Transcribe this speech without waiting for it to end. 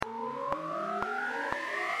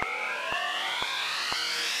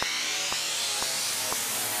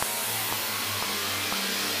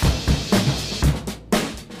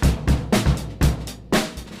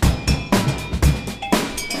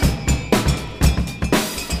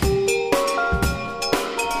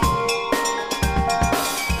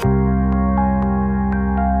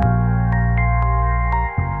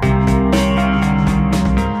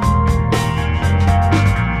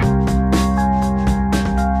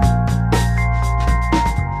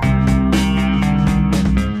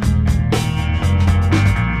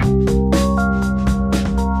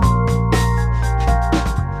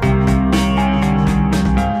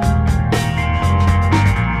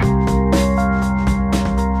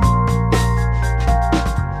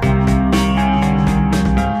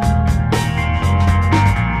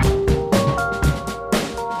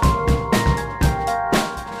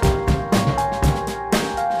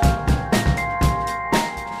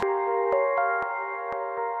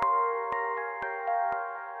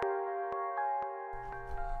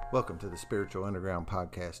Welcome to the Spiritual Underground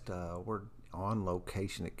Podcast. We're on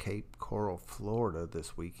location at Cape Coral, Florida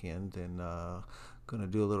this weekend, and going to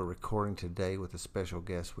do a little recording today with a special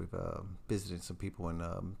guest. We've visited some people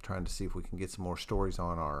and trying to see if we can get some more stories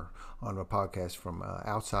on our podcast from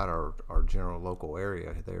outside our general local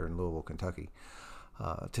area there in Louisville, Kentucky.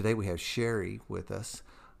 Today we have Sherri with us.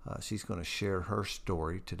 She's going to share her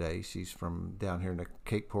story today. She's from down here in the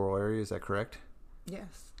Cape Coral area. Is that correct?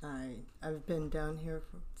 Yes, I've been down here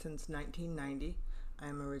since 1990.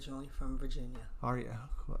 I'm originally from Virginia. Are you?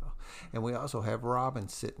 Well, and we also have Robin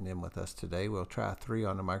sitting in with us today. We'll try three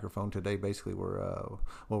on the microphone today. Basically,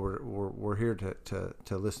 we're here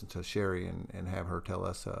to listen to Sherri and have her tell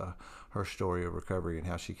us her story of recovery and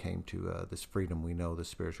how she came to this freedom we know, the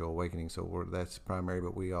spiritual awakening. So that's primary,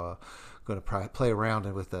 but we are going to play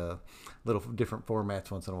around with little different formats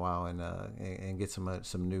once in a while and get some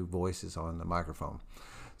new voices on the microphone.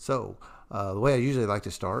 So the way I usually like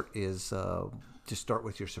to start is just start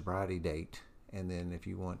with your sobriety date, and then if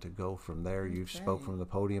you want to go from there, you've spoke from the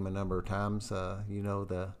podium a number of times. You know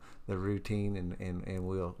the routine, and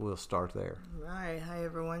we'll start there. Right. Hi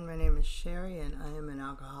everyone. My name is Sherri, and I am an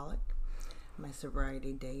alcoholic. My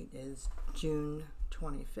sobriety date is June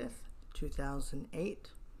 25th, 2008.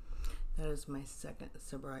 That is my second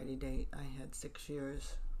sobriety date. I had 6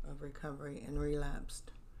 years of recovery and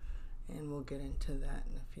relapsed, and we'll get into that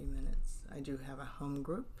in a few minutes. I do have a home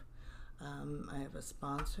group. I have a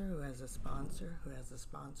sponsor who has a sponsor who has a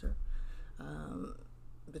sponsor.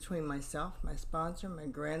 Between myself, my sponsor, my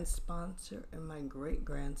grand sponsor, and my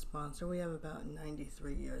great-grand sponsor, we have about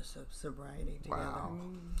 93 years of sobriety together. Wow.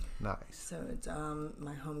 Nice. So it's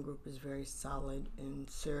my home group is very solid in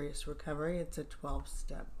serious recovery. It's a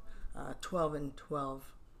 12-step, 12 and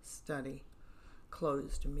 12 study,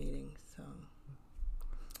 closed meeting. So,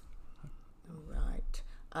 all right.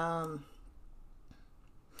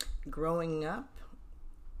 Growing up,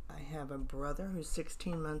 I have a brother who's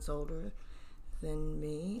 16 months older than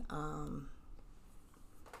me.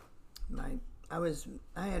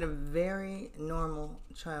 I had a very normal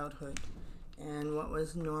childhood, and what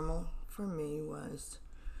was normal for me was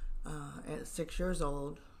at 6 years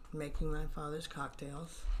old making my father's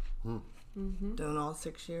cocktails. Mm-hmm. Don't all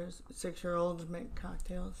 6-year-olds make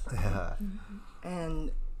cocktails?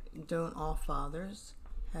 And don't all fathers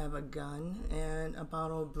have a gun and a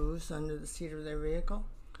bottle of booze under the seat of their vehicle?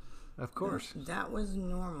 Of course. That was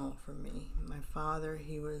normal for me. My father,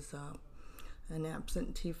 he was an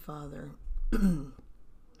absentee father.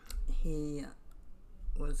 He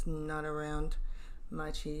was not around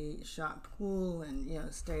much. He shot pool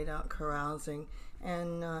and stayed out carousing,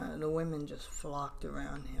 and the women just flocked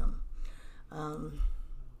around him.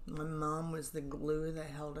 My mom was the glue that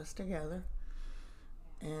held us together,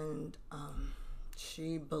 and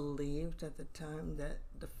she believed at the time that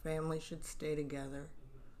the family should stay together,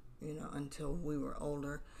 until we were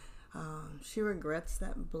older. She regrets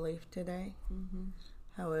that belief today. Mm-hmm.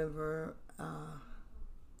 However,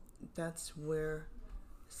 that's where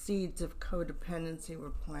seeds of codependency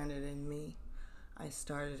were planted in me. I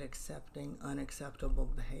started accepting unacceptable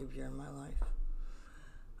behavior in my life.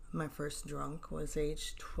 My first drunk was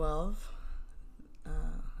age 12.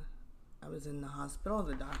 I was in the hospital.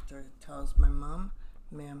 The doctor tells my mom,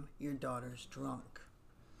 "Ma'am, your daughter's drunk."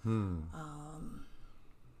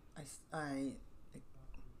 I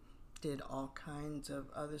did all kinds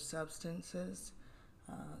of other substances.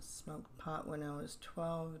 Smoked pot when I was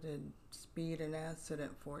 12, did speed and acid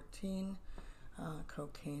at 14,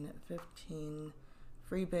 cocaine at 15,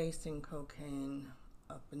 freebasing cocaine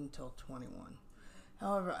up until 21.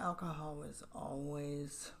 However, alcohol was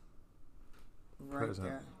always right present.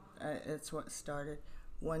 There. It's what started.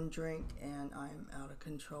 One drink and I'm out of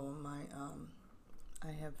control.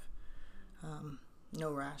 I have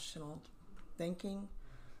no rational thinking,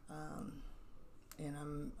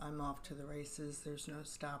 and I'm off to the races. There's no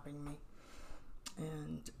stopping me.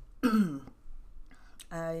 And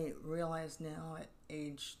I realize now at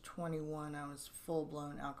age 21 I was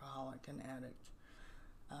full-blown alcoholic and addict.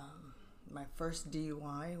 My first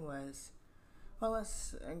DUI was,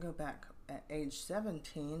 let's go back. At age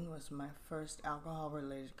 17 was my first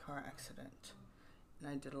alcohol-related car accident, and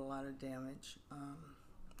I did a lot of damage.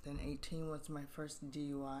 Then 18 was my first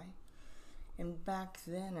DUI. And back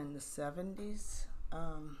then in the 70s,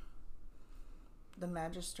 the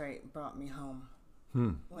magistrate brought me home.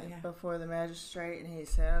 Went before the magistrate, and he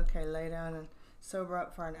said, "Okay, lay down and sober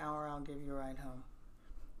up for an hour. I'll give you a ride home."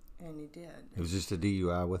 And he did. It was just a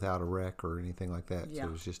DUI without a wreck or anything like that. Yeah. So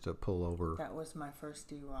it was just a pullover. That was my first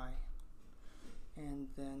DUI. And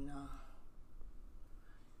then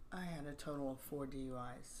I had a total of 4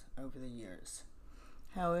 DUIs over the years.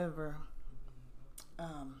 However,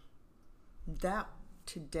 that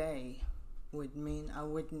today would mean I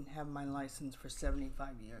wouldn't have my license for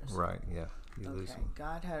 75 years. Right, yeah. You lose Okay, them.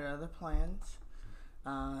 God had other plans.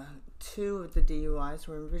 2 of the DUIs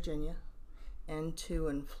were in Virginia and 2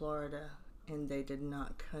 in Florida, and they did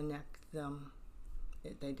not connect them.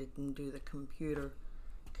 They didn't do the computer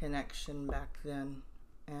connection back then,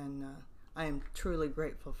 and I am truly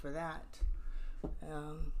grateful for that.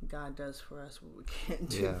 God does for us what we can't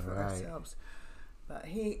do for ourselves. But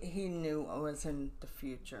he knew what was in the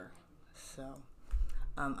future. So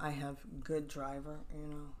I have good driver,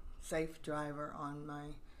 safe driver on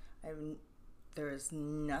my... there is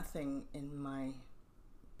nothing in my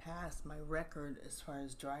past, my record as far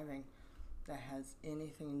as driving, that has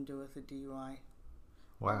anything to do with the DUI.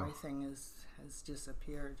 Wow. Everything has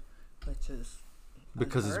disappeared, which is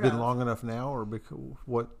because it's been long enough now, or because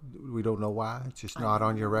what, we don't know why. It's just not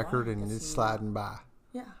on your record, and it's sliding by.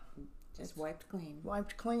 Yeah, just wiped clean.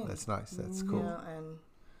 Wiped clean. That's nice. That's cool. And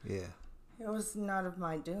yeah, it was not of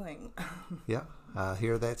my doing. Yeah, I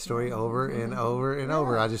hear that story over and over and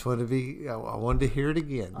over. I just wanted I wanted to hear it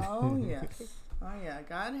again. Oh yes, oh yeah.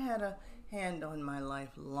 God had a hand on my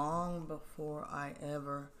life long before I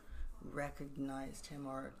ever recognized Him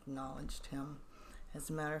or acknowledged Him. As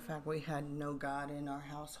a matter of fact, we had no God in our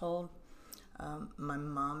household. My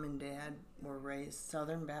mom and dad were raised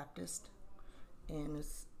Southern Baptist, and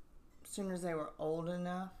as soon as they were old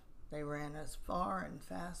enough, they ran as far and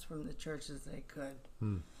fast from the church as they could.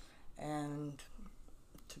 And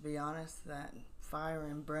to be honest, that fire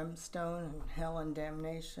and brimstone and hell and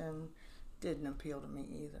damnation didn't appeal to me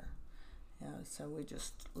either. So we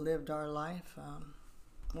just lived our life,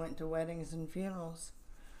 went to weddings and funerals.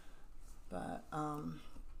 But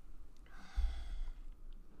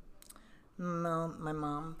my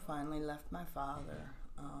mom finally left my father.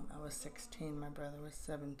 I was 16, my brother was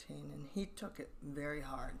 17, and he took it very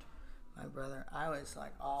hard, my brother. I was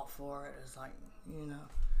like all for it. It was like,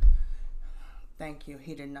 thank you.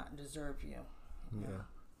 He did not deserve you. Yeah.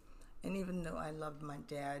 And even though I loved my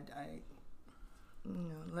dad, I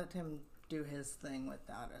let him do his thing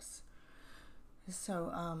without us.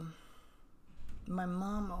 So my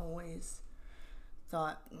mom always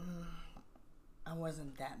thought I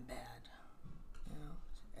wasn't that bad.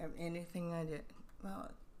 Anything I did, well,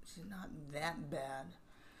 she's not that bad.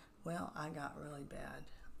 Well, I got really bad.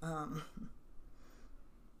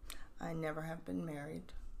 I never have been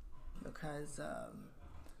married because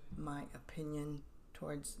my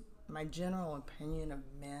general opinion of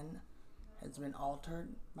men has been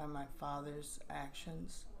altered by my father's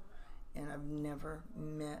actions, and I've never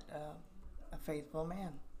met a faithful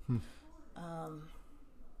man.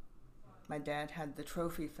 My dad had the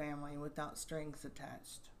trophy family without strings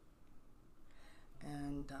attached,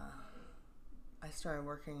 and I started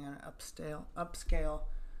working in an upscale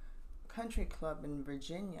country club in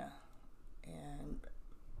Virginia, and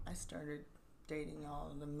I started dating all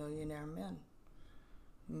of the millionaire men,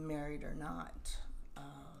 married or not.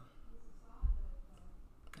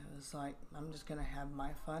 It was like, I'm just going to have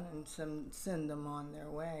my fun and send them on their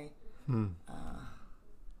way.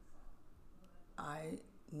 I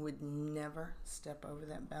would never step over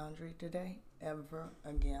that boundary today, ever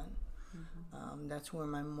again. That's where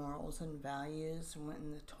my morals and values went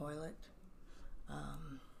in the toilet.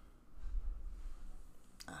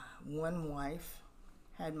 One wife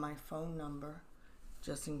had my phone number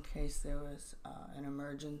just in case there was an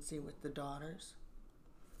emergency with the daughters.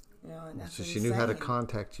 And that's so insane. she knew how to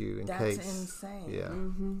contact you in case. That's insane. Yeah,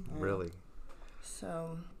 really.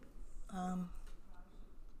 So,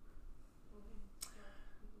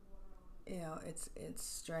 it's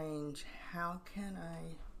strange. How can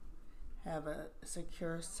I have a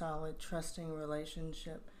secure, solid, trusting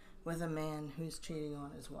relationship with a man who's cheating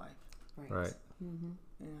on his wife? Right.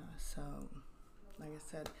 So, like I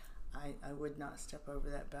said, I would not step over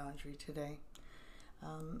that boundary today.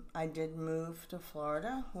 I did move to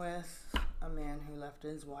Florida with a man who left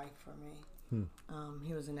his wife for me.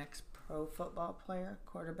 He was an ex-pro football player,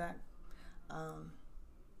 quarterback,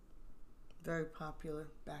 very popular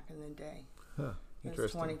back in the day. He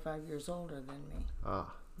was 25 years older than me.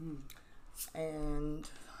 And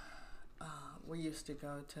we used to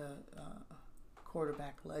go to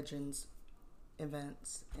quarterback legends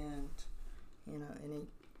events and,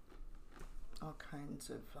 all kinds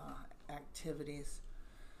of activities.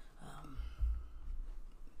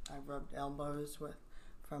 I rubbed elbows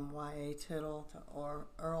from Y.A. Tittle to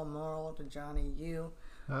Earl Morrill to Johnny U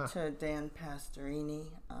to Dan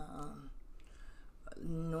Pastorini.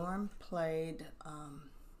 Norm played,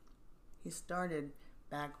 he started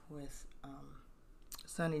back with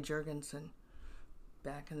Sonny Jurgensen,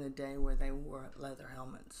 back in the day where they wore leather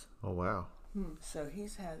helmets. Oh, wow. So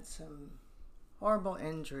he's had some horrible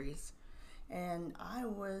injuries, and I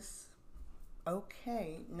was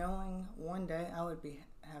okay knowing one day I would be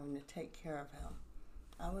having to take care of him.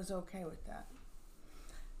 I was okay with that.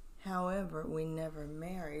 However, we never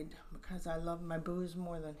married because I loved my booze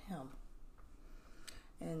more than him.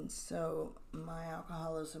 And so my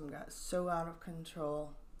alcoholism got so out of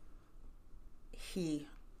control, he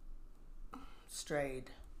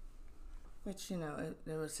strayed. Which, you know,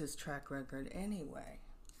 it was his track record anyway.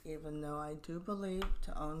 Even though I do believe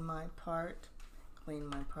to own my part, clean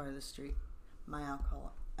my part of the street, my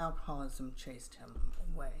alcoholism chased him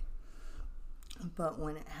away. But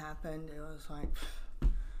when it happened, it was like,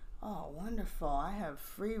 oh, wonderful. I have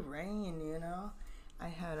free reign, you know. I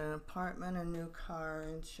had an apartment, a new car,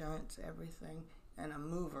 insurance, everything, and a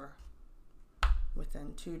mover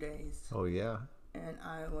within 2 days. Oh, yeah. And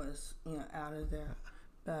I was, you know, out of there.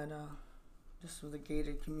 But this was a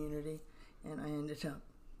gated community, and I ended up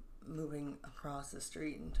moving across the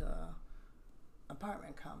street into a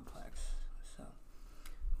apartment complex, so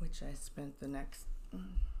which I spent the next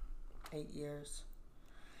 8 years.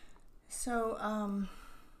 So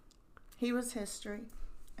he was history,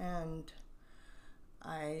 and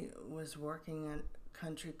I was working at a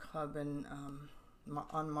country club in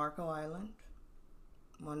on Marco Island.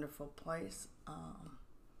 Wonderful place.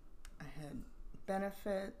 I had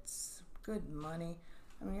benefits, good money.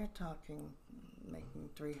 I mean, you're talking making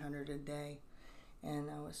 $300 a day, and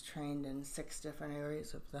I was trained in 6 different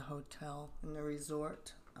areas of the hotel and the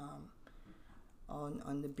resort,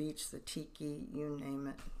 on the beach, the tiki, you name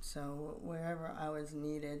it. So wherever I was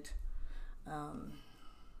needed,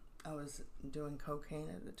 I was doing cocaine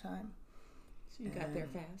at the time. So you got there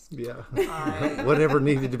fast. Yeah. Whatever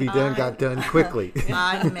needed to be done got done quickly.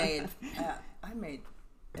 I made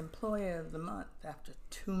Employee of the Month after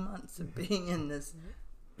 2 months of being in this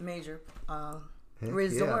major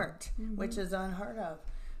resort, which is unheard of.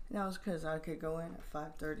 And that was because I could go in at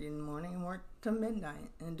 5:30 in the morning and work till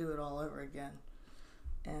midnight and do it all over again.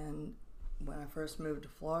 And when I first moved to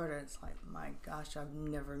Florida, it's like, my gosh, I've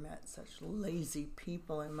never met such lazy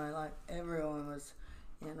people in my life. Everyone was,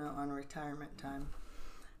 you know, on retirement time.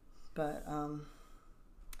 But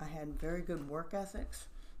I had very good work ethics.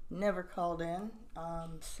 Never called in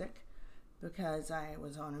sick because I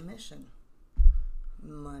was on a mission.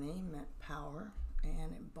 Money meant power,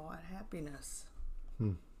 and it bought happiness.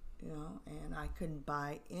 You know, and I could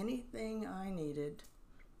buy anything I needed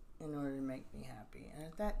in order to make me happy. And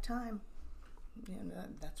at that time, you know,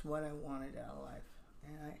 that's what I wanted out of life.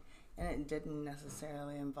 And it didn't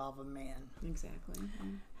necessarily involve a man. Exactly.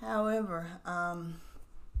 However,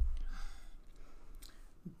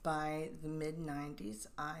 by the mid-90s,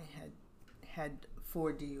 I had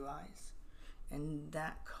 4 DUIs, and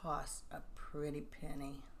that cost a pretty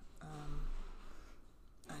penny.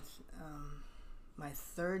 My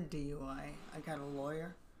 3rd DUI, I got a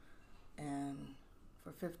lawyer, and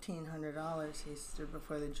for $1,500, he stood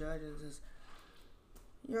before the judge and says,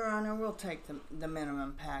 "Your Honor, we'll take the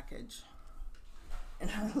minimum package."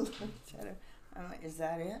 And I looked at him, I'm like, is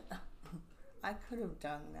that it? I could have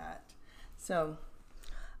done that. So,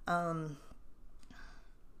 I've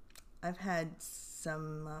had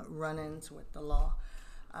some run-ins with the law.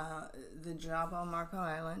 The job on Marco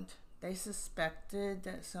Island, they suspected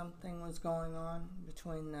that something was going on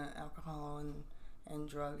between the alcohol and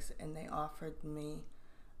drugs, and they offered me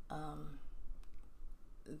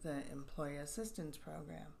the Employee Assistance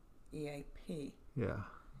Program, EAP. Yeah.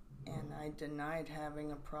 And I denied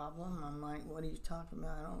having a problem. I'm like, what are you talking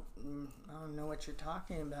about? I don't know what you're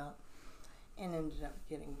talking about. And ended up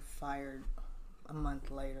getting fired a month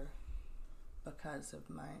later because of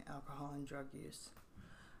my alcohol and drug use.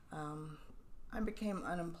 I became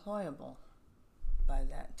unemployable by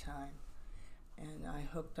that time. And I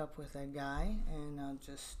hooked up with a guy, and I'll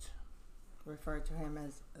just refer to him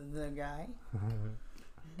as the guy.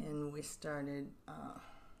 And we started,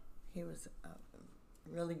 he was a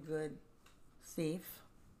really good thief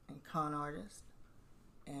and con artist,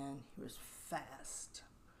 and he was fast,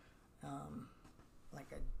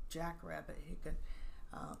 like a jackrabbit. He could.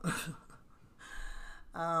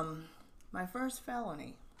 My first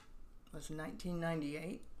felony was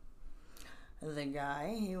 1998. The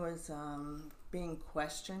guy, he was being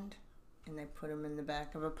questioned, and they put him in the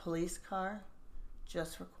back of a police car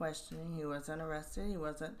just for questioning. He wasn't arrested. He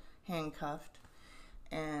wasn't handcuffed.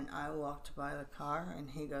 And I walked by the car,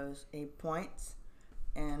 and he points,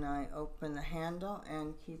 and I open the handle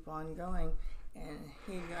and keep on going. And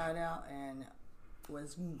he got out and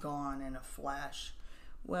was gone in a flash.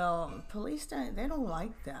 Well, police they don't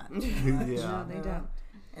like that. Much. Yeah. No, they don't.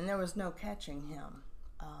 And there was no catching him.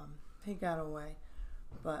 He got away,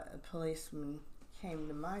 but a policeman came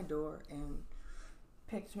to my door and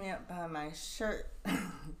picked me up by my shirt,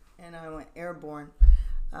 and I went airborne.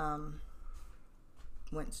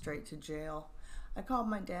 Went straight to jail. I called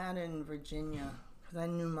my dad in Virginia because I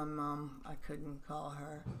knew my mom. I couldn't call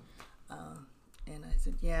her. And I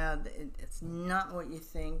said, yeah, it's not what you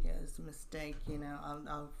think. It's a mistake, you know.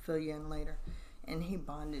 I'll fill you in later. And he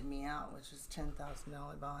bonded me out, which was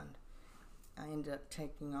 $10,000 bond. I ended up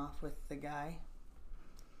taking off with the guy.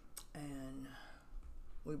 And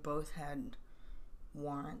we both had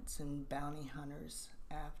warrants and bounty hunters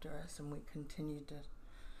after us. And we continued to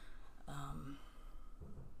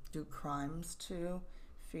do crimes to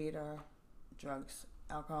feed our drugs,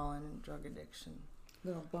 alcohol, and drug addiction.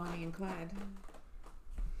 Little Bonnie and Clyde.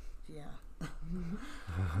 Yeah.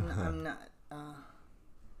 I'm not,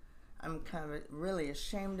 I'm kind of really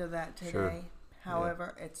ashamed of that today. Sure.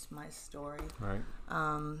 However, it's my story. Right.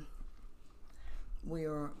 We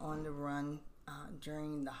were on the run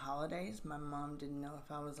during the holidays. My mom didn't know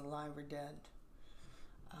if I was alive or dead.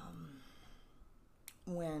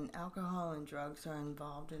 When alcohol and drugs are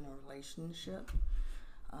involved in a relationship,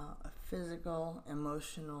 physical,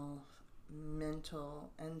 emotional, mental,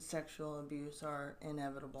 and sexual abuse are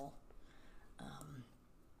inevitable.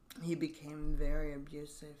 He became very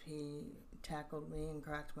abusive. He tackled me and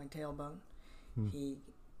cracked my tailbone. He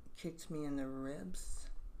kicked me in the ribs,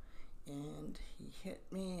 and he hit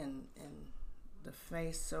me in the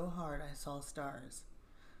face so hard I saw stars.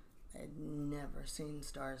 I'd never seen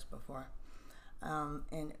stars before.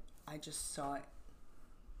 And I just saw it,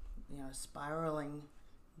 spiraling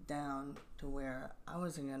down to where I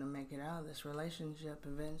wasn't going to make it out of this relationship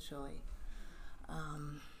eventually.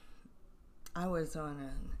 I was on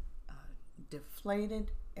a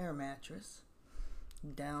deflated air mattress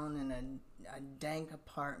down in a dank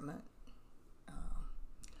apartment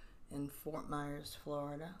in Fort Myers,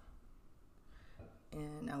 Florida.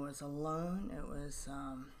 And I was alone. It was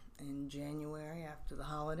in January after the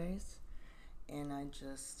holidays. And I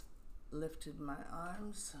just lifted my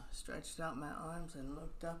arms, stretched out my arms, and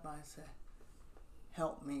looked up. I said,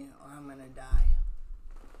 help me or I'm going to die.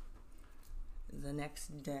 The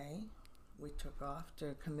next day, we took off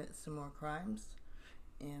to commit some more crimes,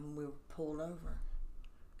 and we were pulled over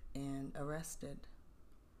and arrested,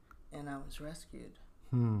 and I was rescued.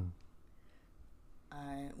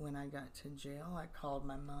 When I got to jail, I called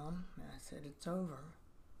my mom, and I said, it's over.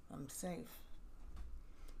 I'm safe.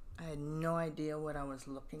 I had no idea what I was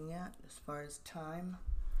looking at as far as time.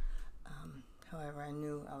 However, I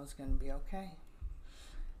knew I was going to be okay.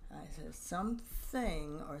 I said,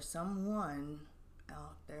 something or someone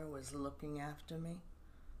out there was looking after me,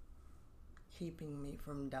 keeping me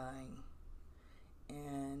from dying.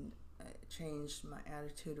 And it changed my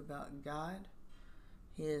attitude about God.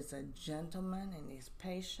 He is a gentleman, and he's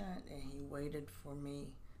patient, and he waited for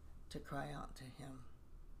me to cry out to him.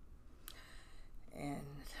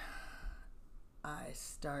 And I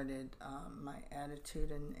started my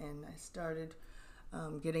attitude, and I started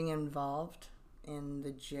getting involved in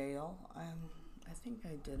the jail. I think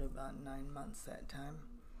I did about 9 months that time.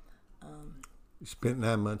 You spent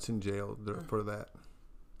 9 months in jail for that.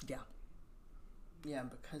 Yeah. Yeah,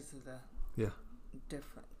 because of the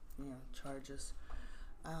different charges.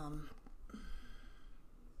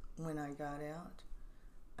 When I got out,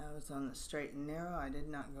 I was on the straight and narrow. I did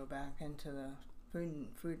not go back into the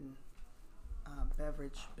food and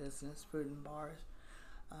beverage business, food and bars.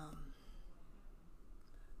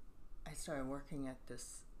 I started working at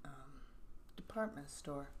this department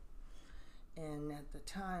store, and at the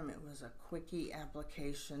time it was a quickie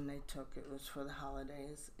application they took. It was for the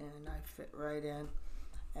holidays, and I fit right in,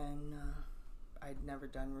 and I'd never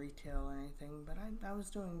done retail or anything, but I was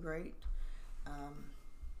doing great.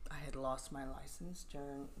 I had lost my license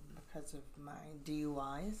because of my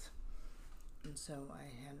DUIs, and so I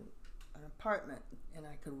had an apartment, and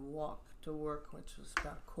I could walk to work, which was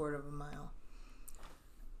about a quarter of a mile.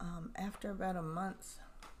 After about a month,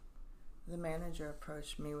 the manager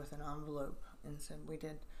approached me with an envelope and said, we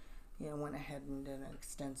went ahead and did an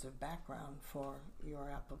extensive background for your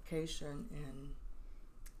application,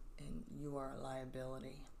 and you are a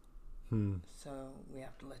liability. So we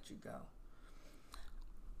have to let you go.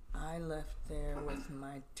 I left there with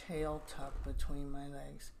my tail tucked between my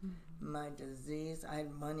legs. My disease, I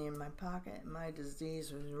had money in my pocket. My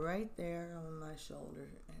disease was right there on my shoulder,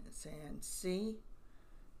 and saying, see,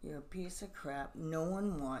 you're a piece of crap. No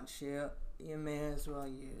one wants you. You may as well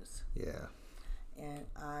use. Yeah. And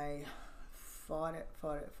I fought it.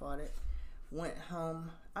 went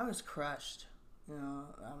home. I was crushed. You know,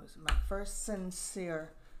 I was my first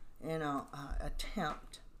sincere,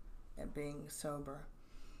 attempt at being sober.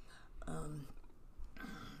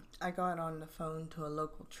 I got on the phone to a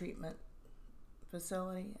local treatment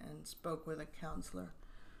facility and spoke with a counselor.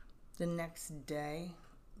 The next day,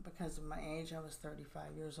 because of my age, I was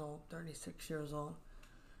 35 years old, 36 years old.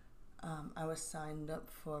 I was signed up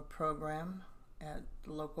for a program at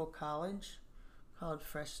the local college called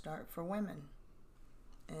Fresh Start for Women.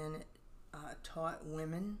 And it taught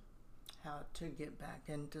women how to get back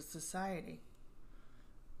into society.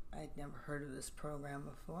 I'd never heard of this program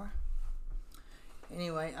before.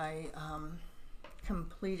 Anyway, I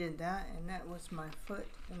completed that, and that was my foot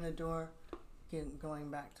in the door going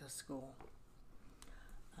back to school.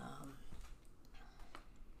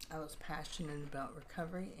 I was passionate about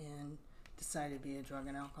recovery and decided to be a drug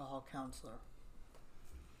and alcohol counselor.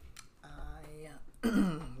 I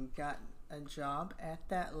got a job at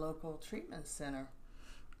that local treatment center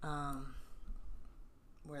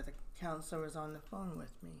where the counselor was on the phone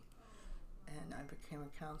with me. And I became a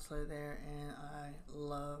counselor there, and I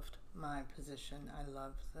loved my position. I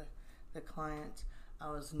loved the clients. I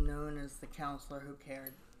was known as the counselor who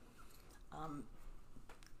cared.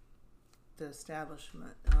 The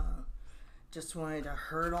establishment just wanted to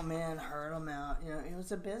herd them in, herd them out. You know, it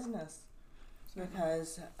was a business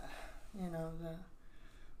because,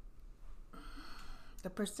 the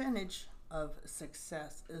percentage of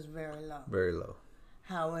success is very low. Very low.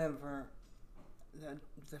 However,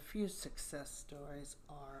 the few success stories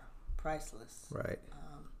are priceless. Right.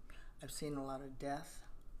 I've seen a lot of death,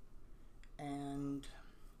 and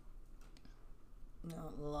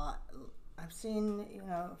I've seen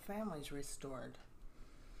families restored.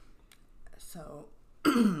 So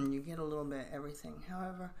you get a little bit of everything.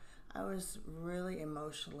 However, I was really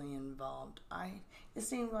emotionally involved. It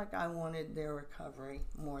seemed like I wanted their recovery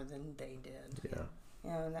more than they did. Yeah.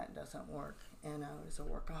 And that doesn't work. And I was a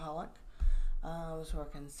workaholic. I was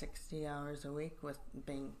working 60 hours a week with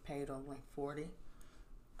being paid only 40.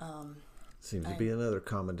 Seems to be another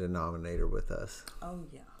common denominator with us. Oh,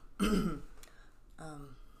 yeah.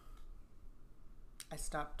 I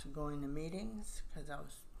stopped going to meetings because I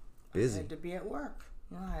was busy. I had to be at work.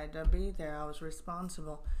 I had to be there. I was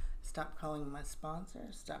responsible. Stopped calling my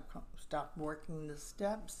sponsor. Stopped working the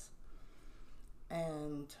steps.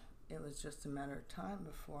 And it was just a matter of time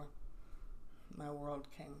before my world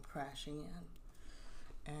came crashing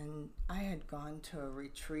in. And I had gone to a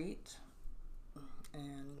retreat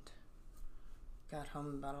and got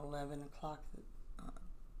home about 11 o'clock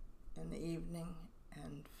in the evening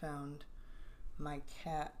and found my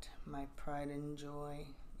cat, my pride and joy,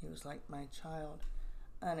 he was like my child,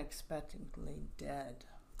 unexpectedly dead.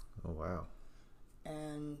 Oh, wow.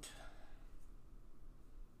 And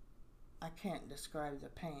I can't describe the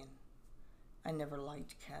pain. I never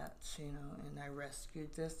liked cats, and I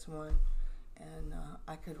rescued this one, and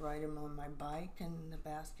I could ride him on my bike, and the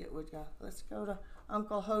basket would go, let's go to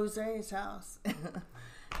Uncle Jose's house,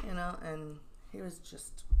 and he was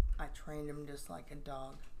I trained him just like a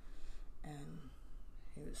dog, and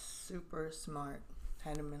he was super smart.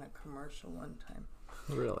 Had him in a commercial one time.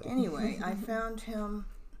 Really? Anyway, I found him,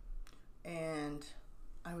 and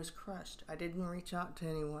I was crushed. I didn't reach out to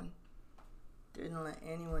anyone. Didn't let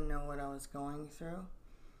anyone know what I was going through.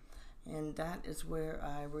 And that is where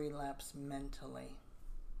I relapsed mentally.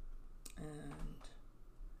 And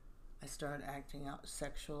I started acting out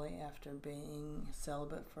sexually after being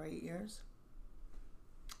celibate for 8 years.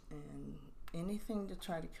 And anything to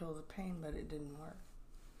try to kill the pain, but it didn't work.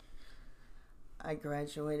 I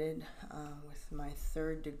graduated with my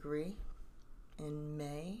 3rd degree in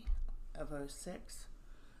May of 2006.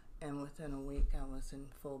 And within a week, I was in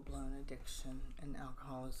full-blown addiction and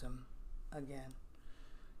alcoholism again.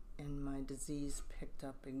 And my disease picked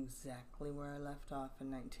up exactly where I left off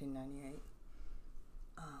in 1998.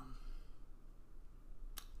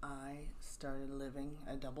 I started living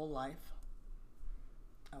a double life.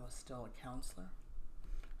 I was still a counselor.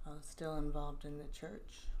 I was still involved in the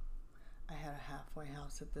church. I had a halfway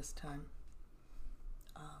house at this time.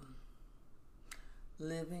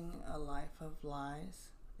 Living a life of lies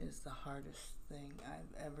is the hardest thing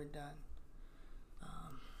I've ever done.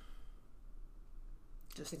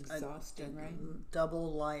 Just exhausting, right?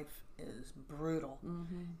 Double life is brutal.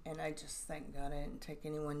 Mm-hmm. And I just thank God I didn't take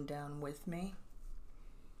anyone down with me.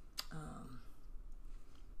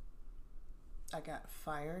 I got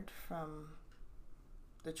fired from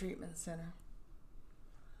the treatment center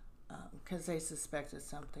because they suspected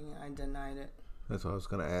something and I denied it. That's what I was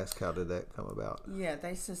going to ask. How did that come about? Yeah,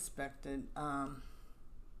 they suspected.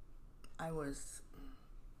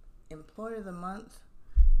 Employee of the Month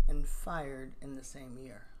and fired in the same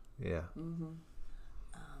year. Yeah.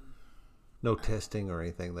 No testing or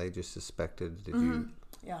anything. They just suspected. Did you?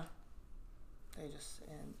 Yeah.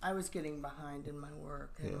 And I was getting behind in my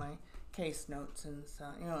work and my case notes, and so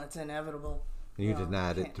it's inevitable. You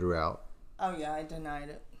denied it throughout. Oh yeah, I denied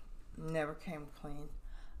it. Never came clean.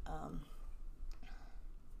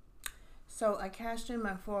 So I cashed in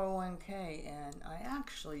my 401k, and I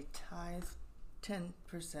actually tithed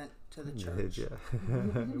 10% to the church. Yeah.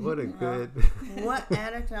 What a good. What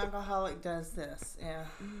addict and alcoholic does this? Yeah.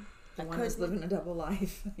 The one who's living a double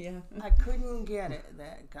life. Yeah. I couldn't get it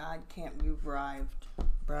that God can't be bribed,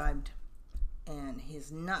 and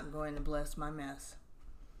He's not going to bless my mess.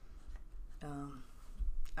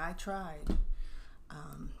 I tried.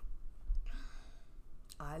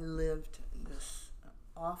 I lived this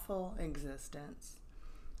awful existence,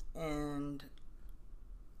 and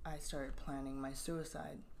I started planning my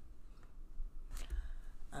suicide.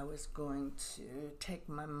 I was going to take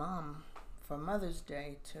my mom for Mother's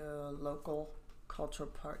Day to a local Cultural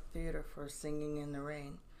Park Theater for Singing in the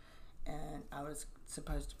Rain, and I was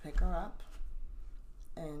supposed to pick her up,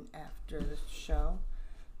 and after the show,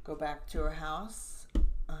 go back to her house,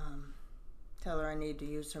 tell her I need to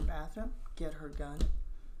use her bathroom, get her gun,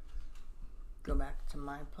 go back to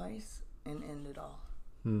my place, and end it all.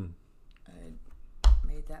 I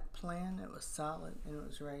made that plan. It was solid, and it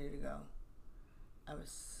was ready to go. I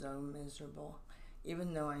was so miserable.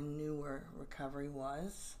 Even though I knew where recovery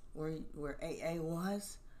was, where AA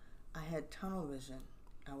was, I had tunnel vision.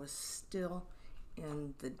 I was still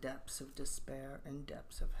in the depths of despair and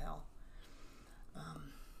depths of hell.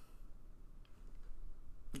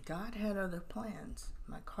 God had other plans.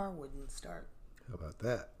 My car wouldn't start. How about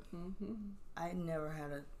that? I never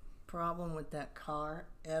had a problem with that car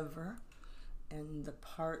ever, and the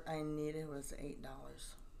part I needed was $8.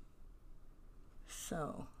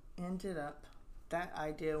 So, ended up, that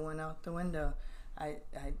idea went out the window. I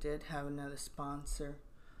did have another sponsor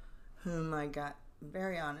whom I got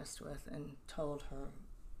very honest with and told her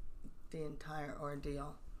the entire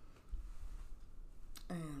ordeal.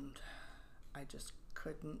 And I just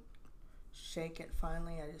couldn't shake it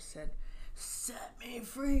finally. I just said, "Set me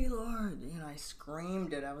free, Lord." I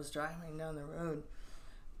screamed it. I was driving down the road.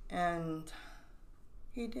 And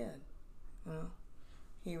He did.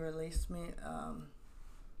 He released me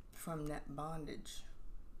from that bondage.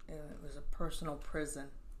 It was a personal prison.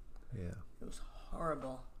 Yeah. It was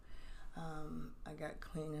horrible. I got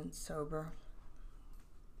clean and sober.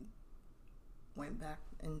 Went back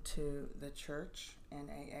into the church and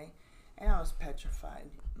AA, and I was petrified.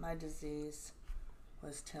 My disease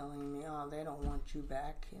was telling me, "Oh, they don't want you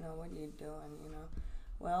back. What are you doing?"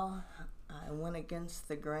 Well, I went against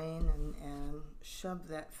the grain and shoved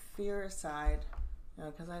that fear aside,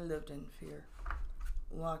 because I lived in fear.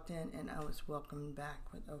 Walked in, and I was welcomed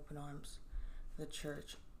back with open arms. The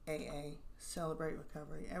church, AA, Celebrate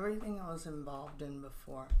Recovery, everything I was involved in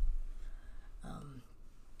before.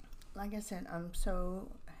 Like I said, I'm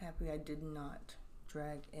so happy I did not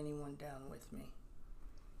drag anyone down with me.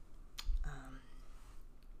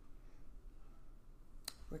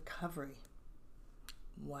 Recovery.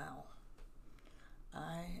 Wow.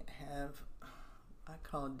 I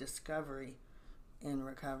call it discovery in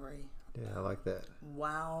recovery. Yeah, I like that.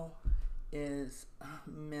 Wow is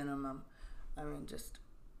minimum. Just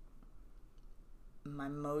my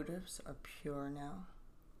motives are pure now.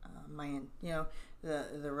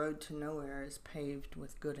 The road to nowhere is paved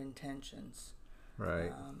with good intentions.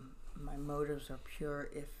 Right. My motives are pure.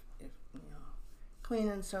 If clean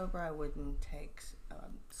and sober, I wouldn't take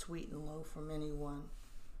sweet and low from anyone.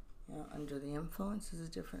 Under the influence is a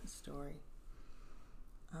different story.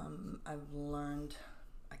 I've learned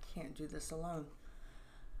I can't do this alone.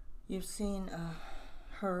 You've seen a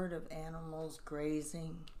herd of animals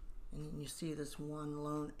grazing, and you see this one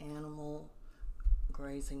lone animal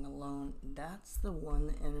grazing alone. That's the one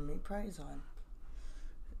the enemy preys on.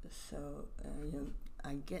 So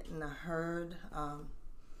I get in the herd.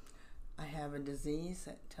 I have a disease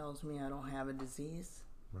that tells me I don't have a disease.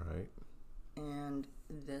 Right. And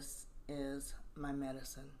this is my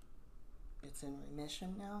medicine. It's in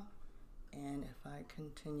remission now. And if I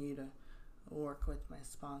continue to work with my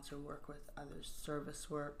sponsor, work with others, service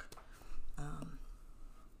work,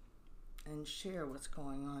 and share what's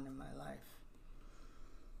going on in my life.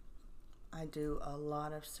 I do a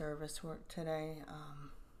lot of service work today.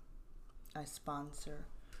 I sponsor.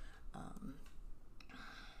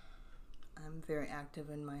 I'm very active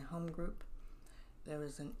in my home group. There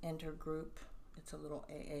was an intergroup. It's a little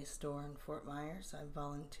AA store in Fort Myers. I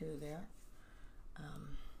volunteer there.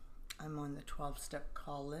 I'm on the 12-step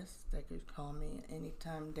call list. They could call me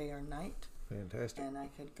anytime, day or night. Fantastic. And I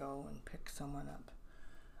could go and pick someone up.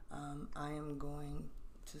 I am going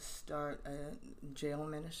to start a jail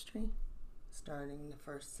ministry starting the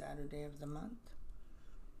first Saturday of the month.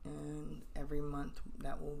 And every month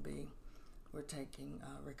we're taking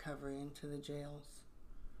recovery into the jails,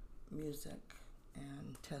 music,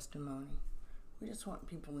 and testimony. We just want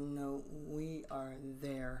people to know we are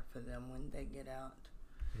there for them when they get out.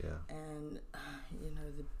 Yeah. And,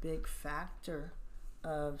 the big factor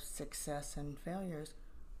of success and failures,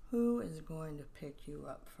 who is going to pick you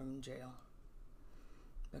up from jail?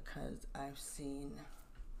 Because I've seen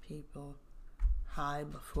people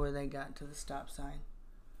hide before they got to the stop sign,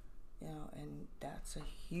 and that's a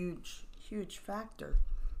huge, huge factor.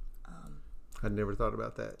 I never thought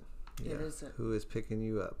about that. Yeah. It is Who is picking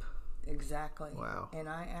you up? Exactly. Wow. And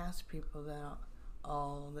I ask people that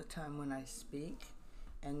all the time when I speak,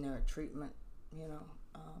 and their treatment,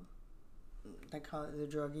 they call it the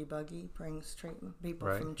druggy buggy, brings people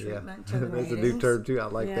from treatment to the That's meetings. a new term too. I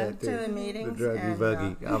like that too. To the meetings. The druggy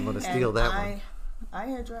buggy. I'm going to steal that one. I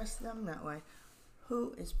address them that way.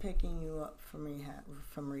 Who is picking you up from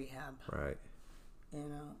rehab? Right.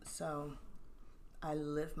 So I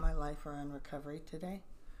live my life around recovery today.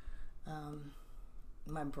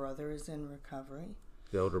 My brother is in recovery.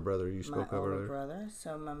 The older brother you spoke of earlier? My older brother.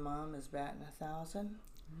 So my mom is batting 1,000.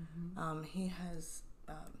 Mm-hmm. He has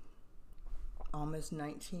almost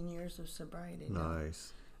 19 years of sobriety now.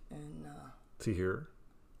 Nice. And is he here?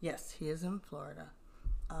 Yes, he is in Florida.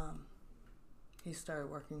 He started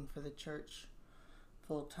working for the church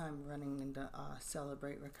full-time, running the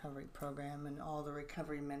Celebrate Recovery program and all the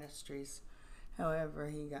recovery ministries. However,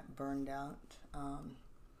 he got burned out.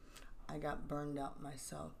 I got burned out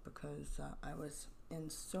myself because I was in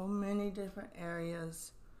so many different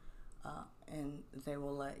areas, and they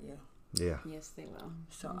will let you. Yeah. Yes, they will.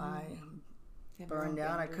 So I burned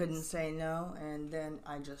out. I couldn't say no, and then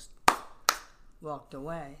I just walked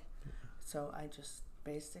away. So I just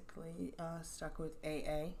basically stuck with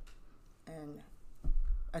AA and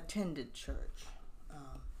attended church.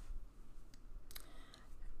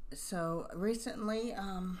 So recently,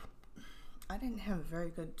 I didn't have a very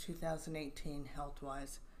good 2018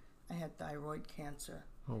 health-wise. I had thyroid cancer.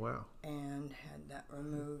 Oh, wow. And had that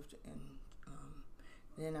removed. And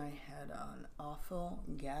then I had an awful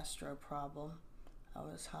gastro problem. I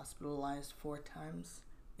was hospitalized 4 times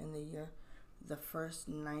in the year. The first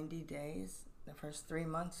 90 days, the first 3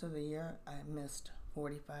 months of the year, I missed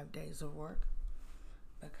 45 days of work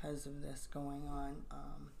because of this going on.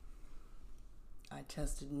 I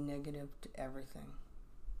tested negative to everything.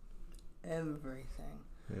 Everything.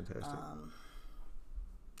 Fantastic.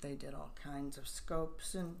 They did all kinds of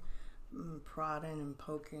scopes and prodding and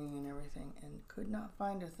poking and everything, and could not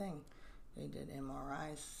find a thing. They did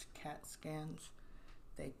MRIs, CAT scans.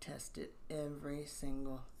 They tested every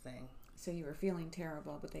single thing. So you were feeling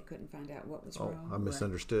terrible, but they couldn't find out what was wrong. I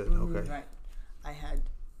misunderstood. Right. Okay. Right. I had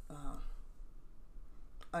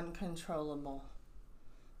uncontrollable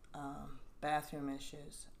bathroom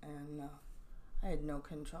issues, and I had no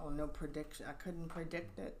control, no prediction. I couldn't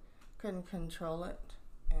predict it, couldn't control it,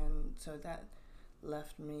 and so that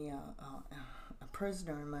left me a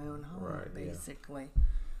prisoner in my own home, right, basically.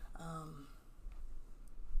 Yeah.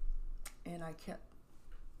 And I kept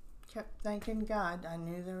thanking God. I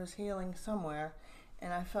knew there was healing somewhere,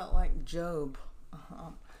 and I felt like Job.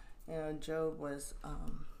 Job was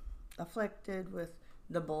afflicted with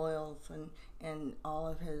the boils, and all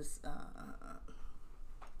of his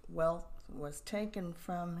wealth was taken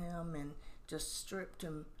from him and just stripped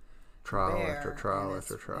him trial bare. After trial and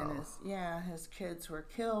after trial. His kids were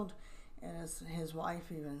killed, and his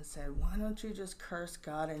wife even said, "Why don't you just curse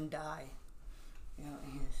God and die?" And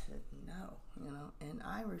he said, "No," and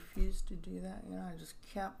I refused to do that. I just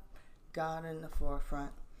kept God in the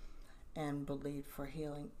forefront and believed for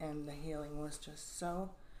healing, and the healing was just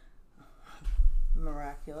so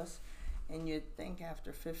miraculous. And you'd think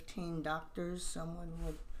after 15 doctors, someone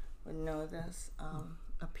would know this.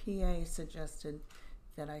 A PA suggested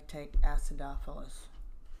that I take acidophilus,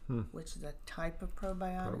 which is a type of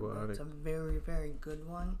probiotic. It's a very, very good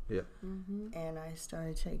one. Yeah. Mm-hmm. And I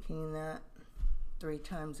started taking that 3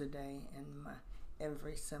 times a day, and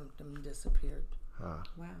every symptom disappeared. Wow,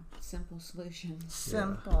 simple solutions.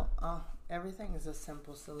 Simple. Yeah. Everything is a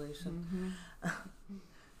simple solution. Mm-hmm.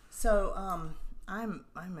 So I'm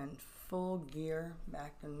in full gear,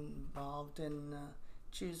 back involved in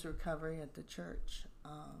Choose Recovery at the church.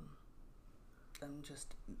 I'm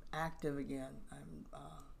just active again.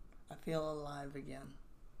 I feel alive again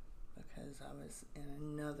because I was in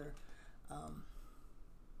another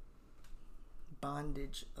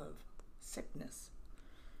bondage of sickness.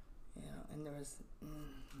 And there was,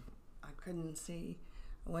 I couldn't see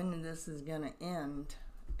when this is going to end,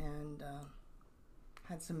 and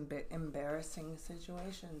had some embarrassing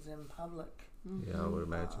situations in public. Yeah, I would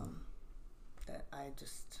imagine. That I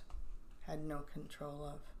just had no control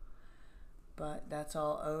of. But that's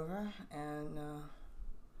all over, and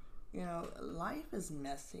life is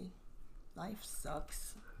messy. Life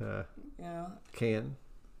sucks. Can.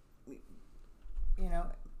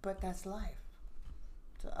 But that's life.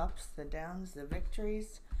 The ups, the downs, the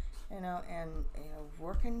victories, and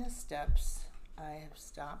working the steps. I have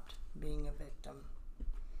stopped being a victim.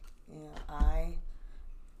 I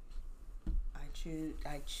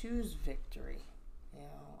choose victory.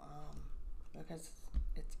 Because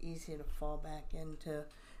it's easy to fall back into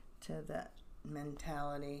that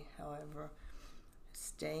mentality. However,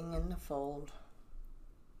 staying in the fold,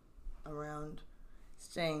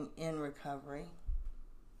 staying in recovery,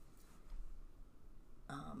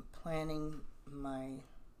 planning my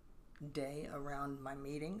day around my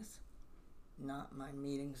meetings, not my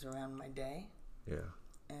meetings around my day. Yeah.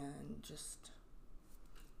 And just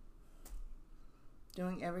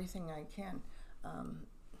doing everything I can.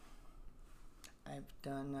 I've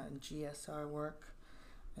done GSR work.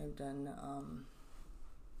 I've done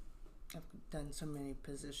so many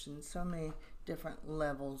positions, so many different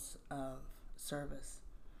levels of service,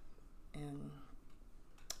 and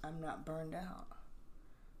I'm not burned out.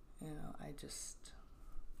 I just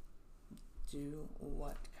do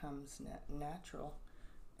what comes natural,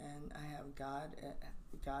 and I have God.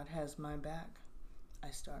 God has my back. I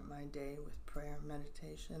start my day with prayer,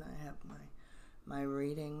 meditation. I have my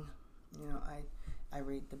reading. I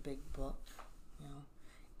read the big book,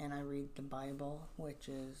 and I read the Bible, which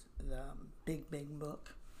is the big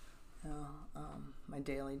book. My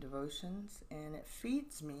daily devotions, and it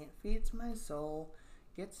feeds me. It feeds my soul,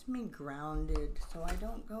 gets me grounded, so I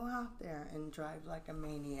don't go out there and drive like a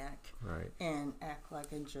maniac, right, and act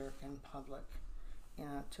like a jerk in public,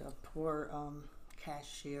 to a poor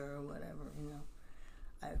cashier or whatever.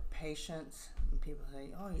 I have patience, and people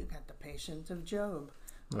say, "Oh, you got the patience of Job."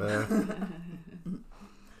 Well.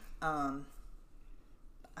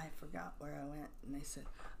 I forgot where I went, and they said,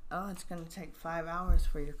 "Oh, it's going to take 5 hours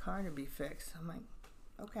for your car to be fixed." I'm like,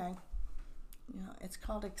 okay. It's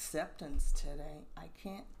called acceptance today. I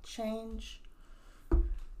can't change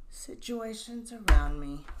situations around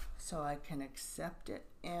me, so I can accept it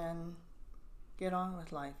and get on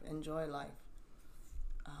with life, enjoy life.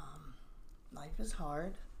 Life is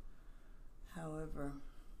hard. However,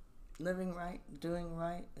 living right, doing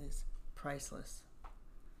right is priceless.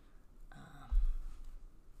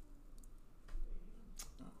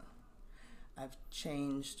 I've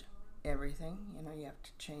changed everything. You have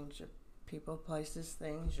to change your people, places,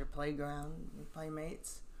 things, your playground, your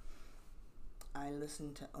playmates. I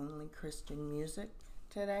listen to only Christian music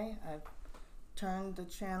today. I've turned the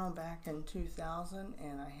channel back in 2000,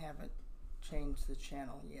 and I haven't changed the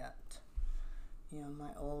channel yet. My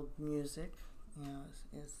old music,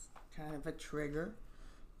 is kind of a trigger,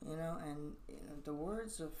 and the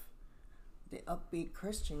words of the upbeat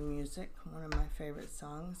Christian music, one of my favorite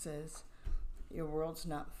songs is, "Your world's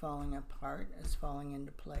not falling apart, it's falling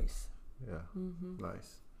into place." Yeah.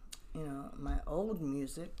 Nice. My old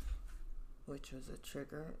music, which was a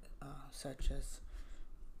trigger, such as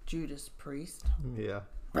Judas Priest. Yeah.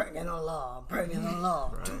 Breaking the law, breaking the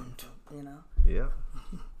law. Right. Yeah. Yeah.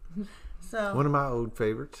 So one of my old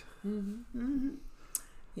favorites.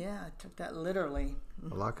 Yeah, I took that literally.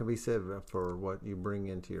 A lot can be said for what you bring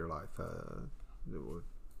into your life.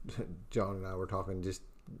 John and I were talking just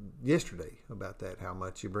yesterday about that, how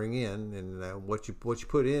much you bring in, and what you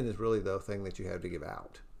put in is really the thing that you have to give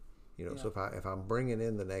out. So if I'm bringing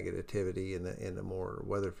in the negativity and the more,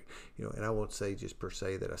 whether and I won't say just per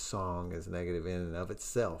se that a song is negative in and of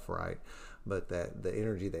itself, right? But that the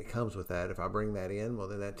energy that comes with that, if I bring that in, well,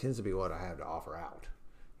 then that tends to be what I have to offer out.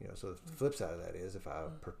 So the flip side of that is, if I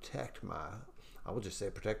protect my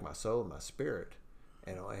soul and my spirit,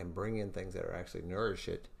 and bring in things that are actually nourish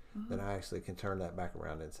it, then I actually can turn that back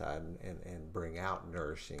around inside and bring out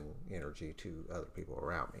nourishing energy to other people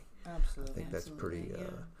around me. Absolutely. I think that's pretty.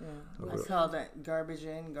 I call that garbage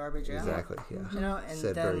in, garbage out. Exactly. Yeah. And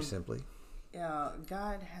said then, very simply.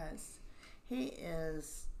 God He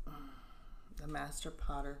is the master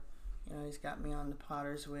potter. He's got me on the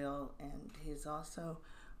potter's wheel, and He's also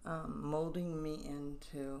molding me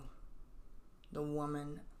into the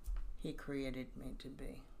woman He created me to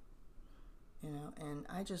be. And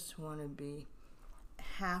I just want to be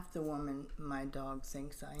half the woman my dog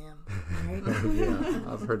thinks I am. Right?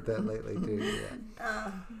 Yeah, I've heard that lately too.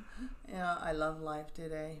 Yeah. You know, I love life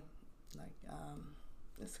today. Like,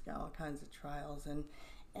 it's got all kinds of trials, and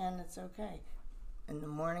it's okay. In the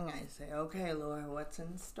morning, I say, "Okay, Lord, what's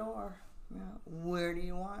in store? You know, where do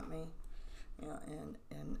you want me?" You know,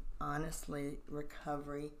 and honestly,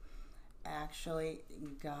 recovery, actually,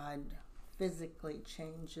 God physically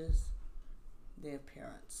changes the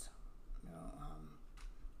appearance. You know,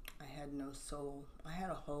 I had no soul. I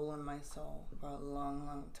had a hole in my soul for a long,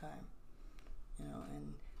 long time. You know,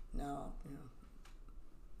 and now, you know,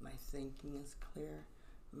 my thinking is clear.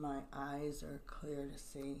 My eyes are clear to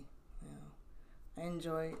see. You know, I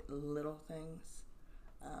enjoy little things.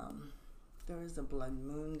 There was a blood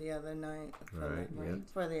moon the other night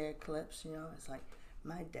for the eclipse. You know, it's like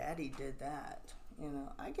my daddy did that. You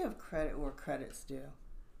know, I give credit where credit's due,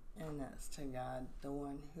 and that's to God, the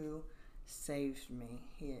one who saved me.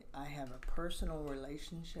 I have a personal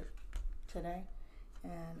relationship today,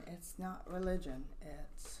 and it's not religion,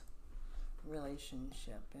 it's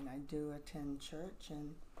relationship. And I do attend church,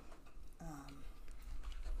 and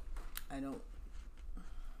I don't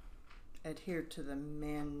adhere to the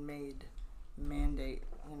man-made mandate,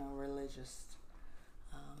 you know, religious.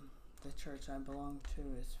 The church I belong to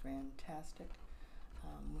is fantastic.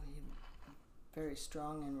 We're very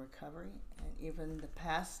strong in recovery, and even the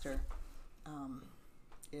pastor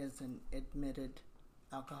is an admitted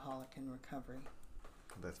alcoholic in recovery.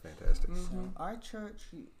 That's fantastic. So our church,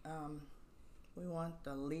 we want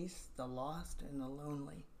the least, the lost, and the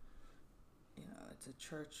lonely. You know, it's a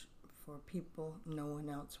church for people no one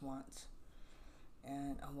else wants.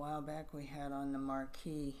 And a while back we had on the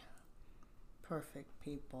marquee, "Perfect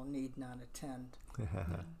people need not attend."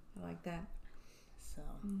 I like that. So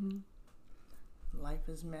life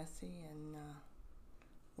is messy, and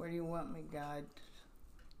where do you want me, God,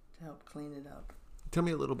 to help clean it up? Tell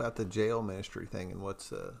me a little about the jail ministry thing and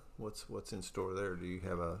what's in store there. Do you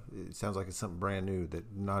have it sounds like it's something brand new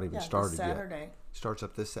that not even started Saturday. yet. Starts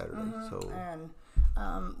up this Saturday. So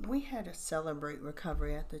And we had to celebrate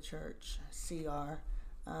recovery at the church, CR.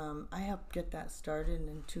 I helped get that started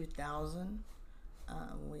in 2000.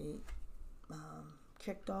 We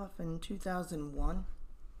kicked off in 2001.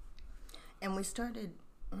 And we started...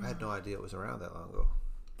 I had no idea it was around that long ago.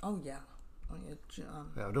 Oh, yeah.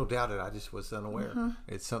 No doubt it. I just was unaware.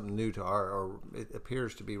 It's something new to or it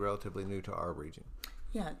appears to be relatively new to our region.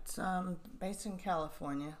 Yeah, it's based in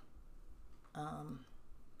California.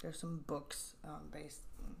 There's some books based,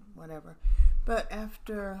 whatever. But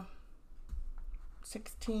after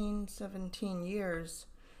 16, 17 years,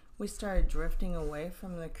 we started drifting away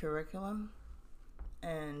from the curriculum,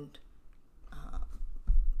 and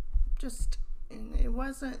it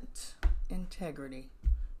wasn't integrity,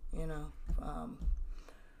 you know.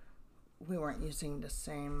 We weren't using the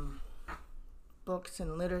same books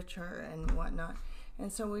and literature and whatnot,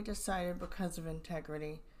 and so we decided, because of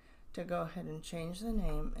integrity, to go ahead and change the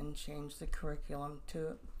name and change the curriculum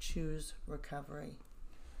to Choose Recovery.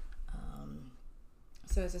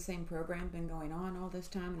 So has the same program been going on all this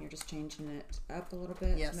time, and you're just changing it up a little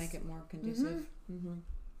bit Yes. to make it more conducive?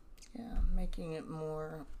 Yeah, making it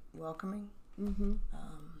more welcoming.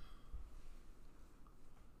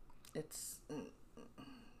 It's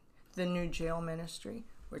the new jail ministry.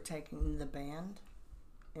 We're taking the band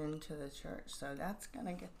into the church, so that's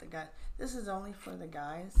gonna get the guy. This is only for the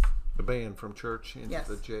guys. The band from church into Yes.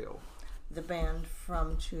 the jail. The band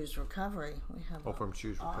from Choose Recovery. We have From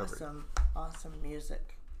Choose Recovery. awesome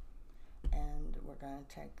music, and we're gonna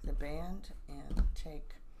take the band and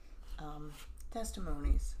take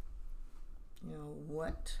testimonies. You know,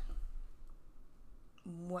 what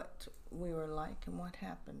we were like and what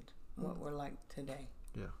happened, what we're like today.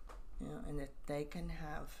 Yeah. You know, and that they can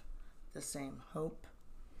have the same hope.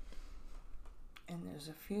 And there's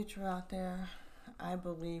a future out there. I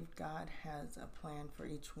believe God has a plan for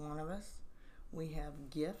each one of us. We have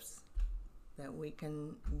gifts that we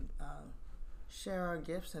can share our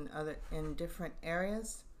gifts in different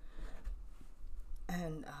areas.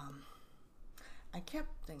 And I kept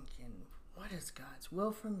thinking, what is God's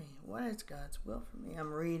will for me? What is God's will for me?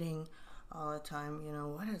 I'm reading all the time, you know,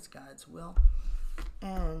 what is God's will?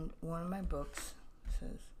 And one of my books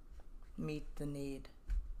says, Meet the Need.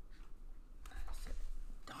 I said,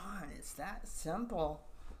 darn, it's that simple.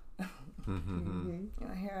 You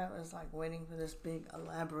know, here I was like waiting for this big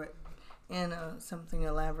elaborate, something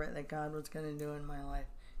elaborate that God was going to do in my life.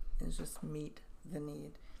 It's just meet the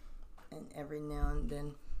need. And every now and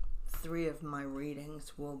then, 3 of my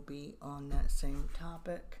readings will be on that same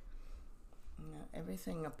topic. You know,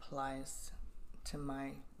 everything applies to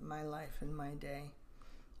my life and my day.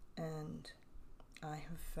 And I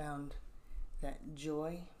have found that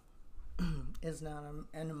joy is not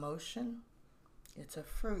an emotion, it's a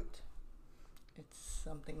fruit. It's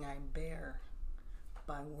something I bear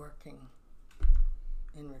by working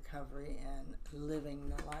in recovery and living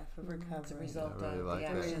the life of recovery. It's a result I really of like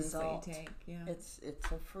the that. actions that Result. you take. Yeah. It's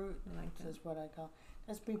a fruit, I like that. is what I call.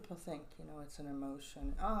 As people think, it's an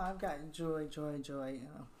emotion. Oh, I've got joy,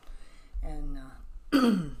 and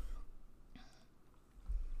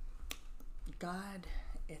God,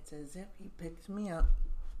 it's as if He picked me up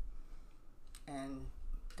and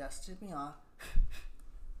dusted me off,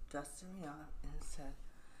 and said,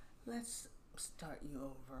 "Let's start you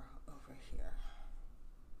over here,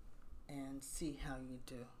 and see how you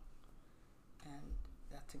do." And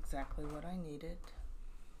that's exactly what I needed,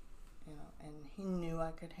 and He knew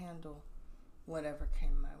I could handle whatever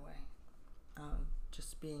came my way.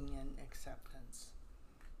 Just being in acceptance,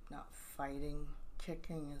 not fighting,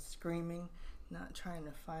 kicking and screaming, not trying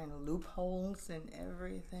to find loopholes in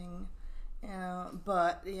everything,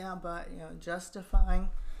 but justifying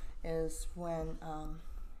is when, I'm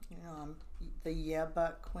the yeah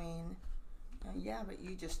but queen. Yeah, but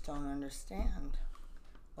you just don't understand.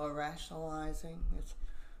 Or rationalizing.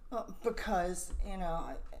 Because,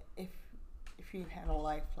 if you had a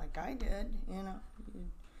life like I did,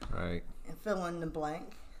 Right. and fill in the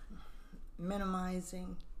blank,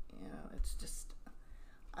 minimizing, it's just,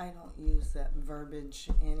 I don't use that verbiage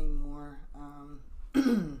anymore.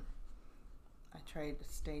 I try to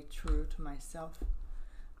stay true to myself.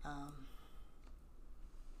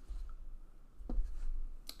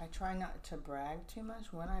 I try not to brag too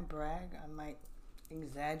much. When I brag, I might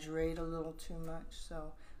exaggerate a little too much,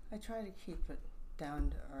 so I try to keep it down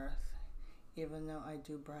to earth, even though I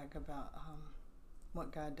do brag about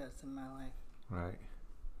what God does in my life. Right.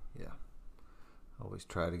 Yeah. Always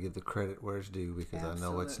try to give the credit where it's due, because I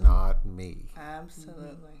know it's Absolutely. not me.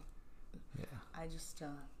 Absolutely. Yeah. I just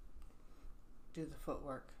do the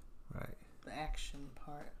footwork, Right. the action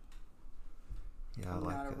part. Yeah, I'm I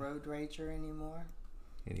like not a that. road rager anymore.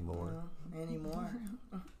 Anymore. Anymore.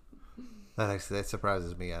 That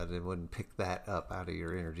surprises me. I wouldn't pick that up out of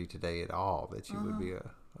your energy today at all, that you would be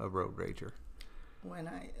a road rager. When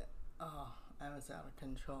I was out of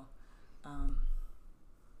control.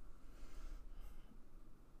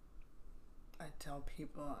 I tell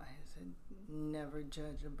people, I said, never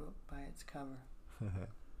judge a book by its cover,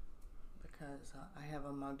 because I have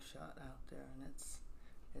a mugshot out there, and it's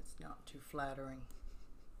not too flattering.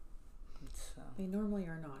 They normally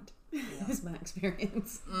are not. Is my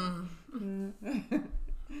experience.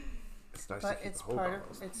 It's nice But to keep it's a hold part on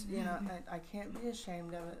of those. it's I can't be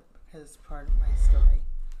ashamed of it, because it's part of my story.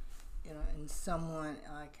 And someone's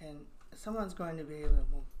going to be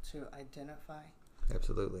able to identify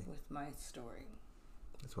Absolutely. with my story.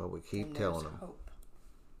 That's why we keep And telling there's them. hope.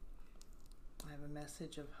 I have a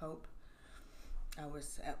message of hope. At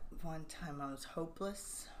one time I was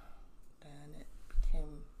hopeless, and it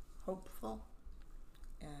became hopeful,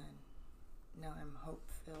 and now I'm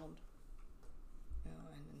hope-filled.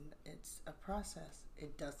 And it's a process.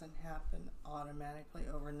 It doesn't happen automatically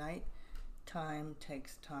overnight. Time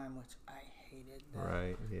takes time, which I hated.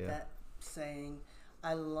 Right, yeah. That saying.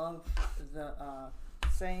 I love the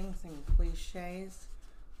sayings and cliches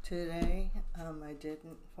today. I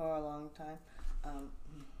didn't for a long time.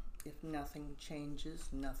 If nothing changes,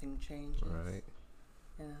 nothing changes. Right.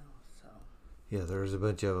 So. Yeah, there's a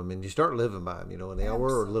bunch of them, and you start living by them, and they all were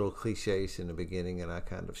Absolutely. little cliches in the beginning, and I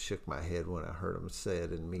kind of shook my head when I heard them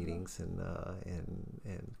said in meetings, and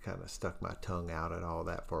kind of stuck my tongue out at all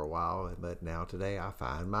that for a while. But now today, I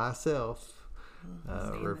find myself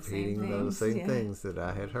repeating those same things that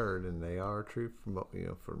I had heard, and they are true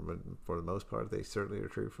for the most part. They certainly are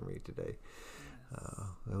true for me today. Yes.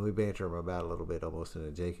 And we banter them about a little bit, almost in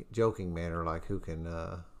a joking manner, like who can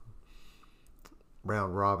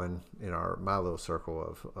round robin in my little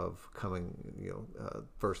circle of coming,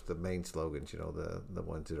 first the main slogans, the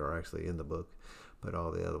ones that are actually in the book, but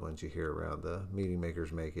all the other ones you hear around, the meeting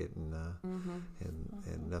makers make it, and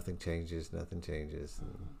nothing changes, and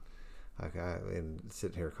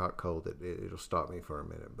sitting here caught cold, it'll stop me for a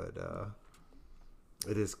minute, but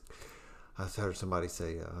it is. I heard somebody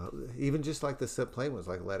say, even just like the plain ones,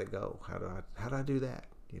 like let it go. How do I do that?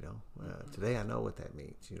 Today I know what that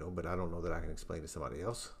means, but I don't know that I can explain to somebody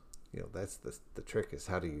else. That's the trick, is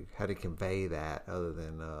how do you convey that other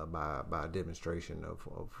than by a demonstration of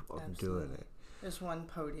doing it. There's one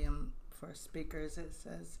podium for speakers. It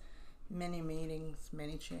says, many meetings,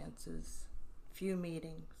 many chances. Few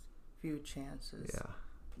meetings, few chances. Yeah.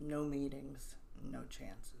 No meetings, no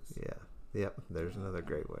chances. Yeah. Yep. There's another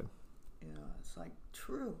great one. You know, it's like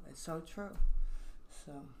true. It's so true.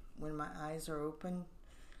 So when my eyes are open,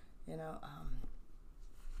 you know,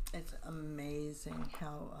 it's amazing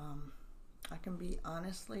how I can be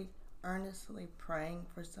earnestly praying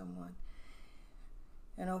for someone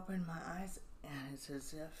and open my eyes, and it's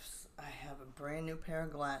as if I have a brand new pair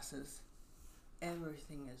of glasses.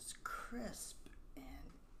 Everything is crisp and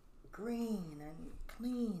green and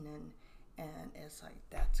clean, and it's like,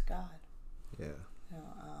 that's God. Yeah. You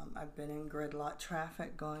know, I've been in gridlock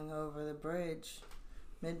traffic going over the bridge,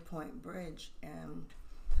 Midpoint Bridge, and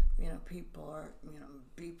you know, people are, you know,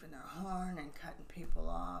 beeping their horn and cutting people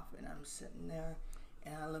off, and I'm sitting there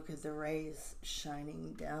and I look at the rays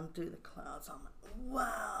shining down through the clouds. I'm like,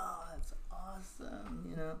 wow, that's awesome,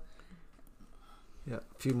 you know. Yeah,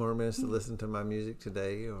 a few more minutes to listen to my music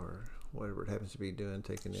today, or whatever it happens to be doing,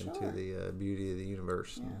 taking into Sure. the beauty of the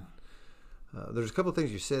universe. Yeah. And, there's a couple of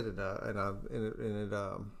things you said, I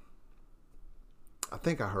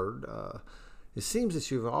think I heard. It seems that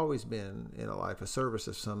you've always been in a life of service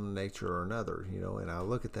of some nature or another, you know. And I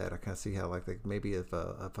look at that, I kind of see how like maybe of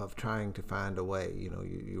trying to find a way. You know,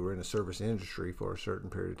 you were in a service industry for a certain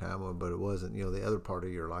period of time, but it wasn't. You know, the other part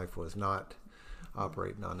of your life was not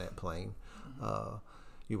operating on that plane.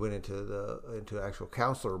 You went into actual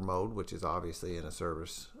counselor mode, which is obviously in a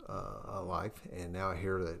service life, and now I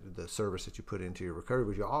hear that the service that you put into your recovery,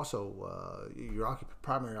 but you also your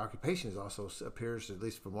primary occupation is also appears, at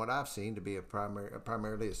least from what I've seen, to be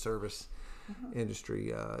primarily a service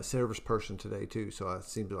industry service person today too. So it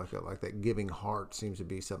seems like that giving heart seems to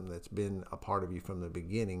be something that's been a part of you from the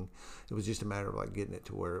beginning. It was just a matter of like getting it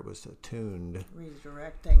to where it was attuned,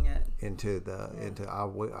 Redirecting it into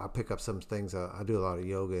I pick up some things. I do a lot of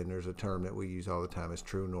yoga, and there's a term that we use all the time is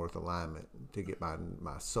true north alignment, to get my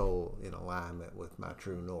soul in alignment with my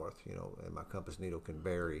true north. You know, and my compass needle can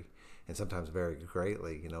vary, and sometimes vary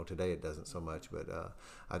greatly. You know, today it doesn't so much, but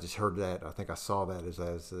I just heard that. I think I saw that as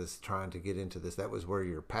this trying to get into this. That was where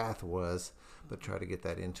your path was, but try to get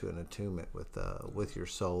that into an attunement with your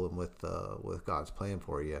soul and with God's plan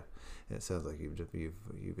for you. And it sounds like you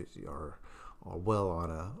are well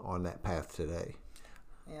on that path today.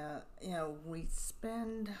 Yeah, you know, we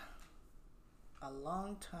spend a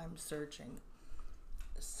long time searching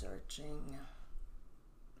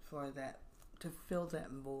for that, to fill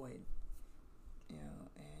that void, you know,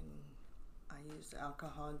 and I use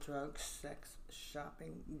alcohol, drugs, sex,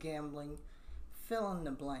 shopping, gambling, fill in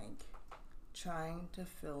the blank, trying to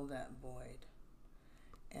fill that void.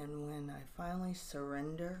 And when I finally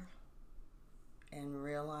surrender and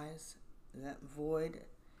realize that void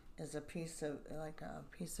is a piece of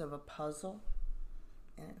a puzzle,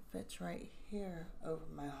 and it fits right here over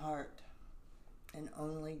my heart, and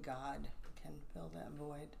only God can fill that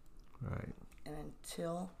void. Right. And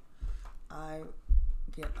until I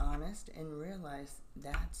get honest and realize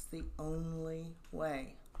that's the only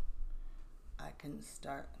way I can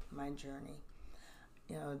start my journey.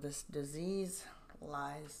 You know, this disease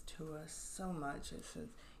lies to us so much. It says,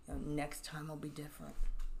 you know, next time will be different.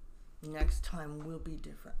 Next time will be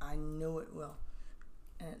different. I know it will.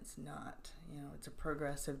 And it's not. You know, it's a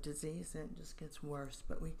progressive disease, and it just gets worse.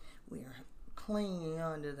 But we are clinging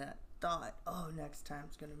on to that thought, oh, next time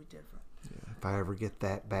it's going to be different. Yeah, if I ever get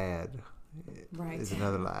that bad, is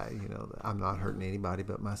another lie. You know, I'm not hurting anybody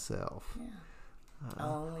but myself. Yeah.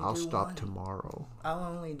 I'll stop tomorrow. I'll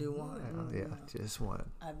only do one. Yeah, you know. just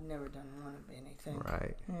one. I've never done one of anything.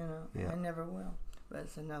 Right. You know, Yeah. I never will. But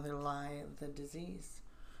it's another lie of the disease,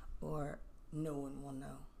 or no one will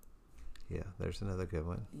know. Yeah, there's another good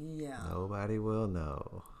one. Yeah. Nobody will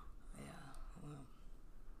know. Yeah. Well.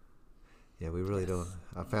 Yeah, we really don't.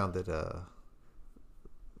 I found that I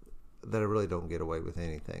really don't get away with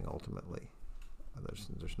anything ultimately.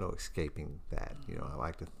 There's no escaping that. You know, I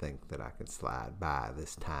like to think that I can slide by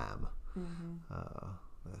this time. Mm-hmm.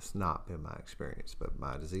 That's not been my experience, but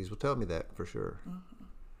my disease will tell me that for sure. Mm-hmm.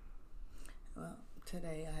 Well,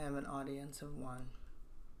 today I have an audience of one.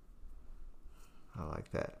 I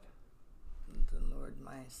like that. The Lord,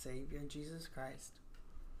 my Savior, Jesus Christ.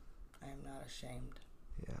 I am not ashamed.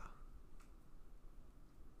 Yeah.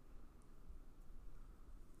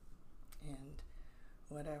 And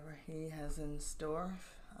whatever He has in store,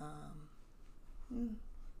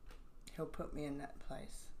 He'll put me in that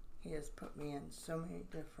place. He has put me in so many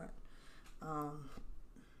different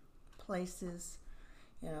places.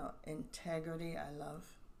 You know, integrity I love,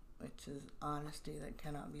 which is honesty that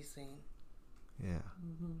cannot be seen. Yeah.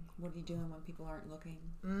 Mm-hmm. What are you doing when people aren't looking?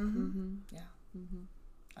 Mm-hmm. Mm-hmm. Yeah. Mm-hmm.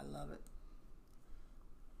 I love it.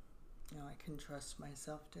 You know, I can trust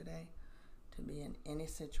myself today to be in any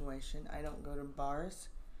situation. I don't go to bars.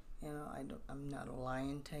 You know, I'm not a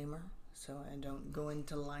lion tamer, so I don't go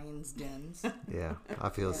into lions' dens. Yeah, I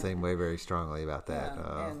feel the same way very strongly about that.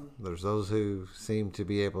 Yeah, and There's those who seem to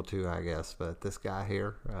be able to, I guess, but this guy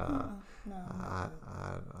here, no, I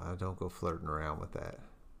don't go flirting around with that.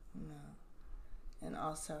 no. And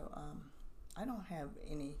also, I don't have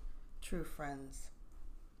any true friends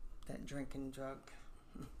that drink and drug.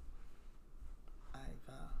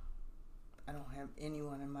 I don't have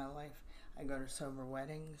anyone in my life. I go to sober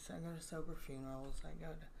weddings. I go to sober funerals. I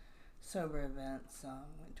go to sober events.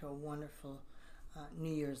 Went to a wonderful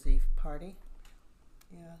New Year's Eve party.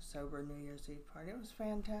 Yeah, sober New Year's Eve party. It was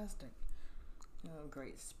fantastic.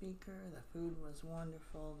 Great speaker. The food was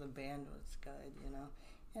wonderful. The band was good.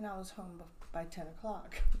 And I was home by 10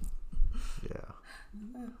 o'clock. Yeah.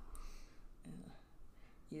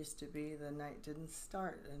 Used to be the night didn't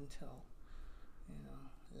start until,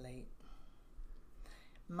 late.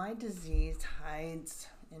 My disease hides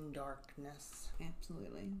in darkness.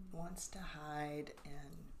 Absolutely. Wants to hide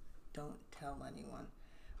and don't tell anyone.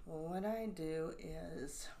 Well, what I do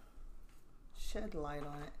is shed light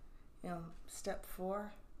on it. Step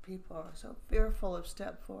 4, people are so fearful of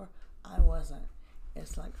step 4. I wasn't.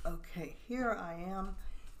 It's like, okay, here I am.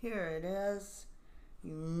 Here it is.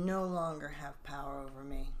 You no longer have power over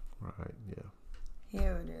me. Right, yeah.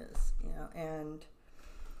 Here it is, and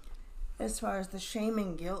as far as the shame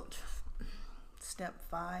and guilt, step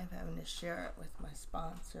 5, having to share it with my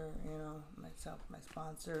sponsor, myself, my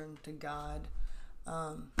sponsor, and to God,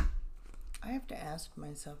 I have to ask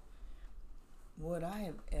myself, would I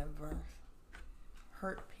have ever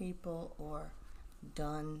hurt people or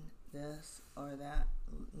done this or that,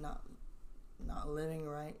 not living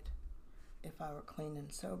right, if I were clean and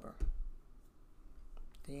sober?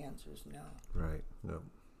 The answer is no. Right, no.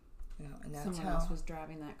 And that's Someone how else was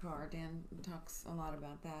driving that car. Dan talks a lot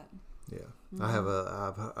about that. Yeah, Mm-hmm. I have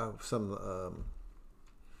some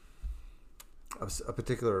a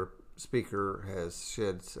particular speaker has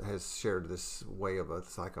shared this way of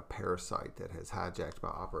it's like a parasite that has hijacked my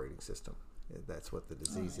operating system. That's what the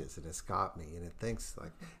disease is, and it's got me, and it thinks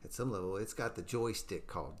like at some level it's got the joystick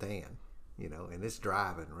called Dan, and it's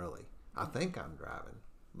driving really. I think I'm driving,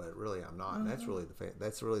 but really I'm not. And that's really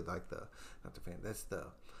that's really like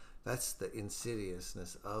that's the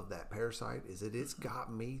insidiousness of that parasite, is that it's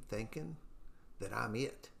got me thinking that I'm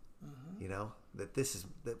it. That this is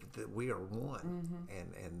that we are one,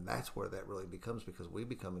 and that's where that really becomes, because we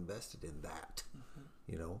become invested in that.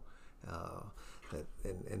 That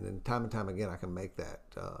and then time and time again I can make that,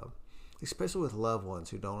 especially with loved ones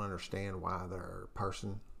who don't understand why their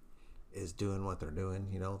person is doing what they're doing.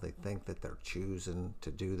 They think that they're choosing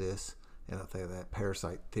to do this, and I think that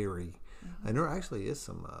parasite theory, and there actually is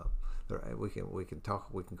some we can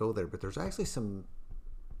go there, but there's actually some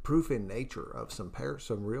proof in nature of some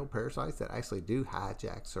real parasites that actually do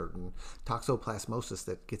hijack certain toxoplasmosis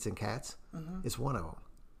that gets in cats. It's one of them.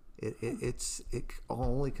 It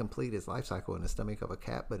only complete its life cycle in the stomach of a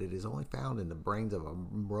cat, but it is only found in the brains of a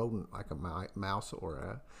rodent like a mouse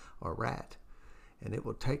or a rat. And it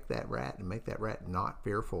will take that rat and make that rat not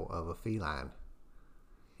fearful of a feline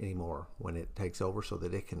anymore when it takes over, so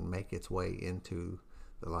that it can make its way into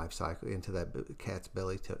the life cycle, into that cat's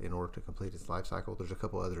belly in order to complete its life cycle. There's a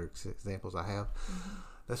couple other examples I have.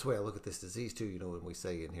 That's the way I look at this disease too. When we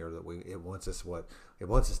say in here that once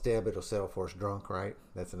it's dead, it'll settle for us drunk, right?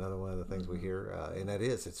 That's another one of the things we hear, and that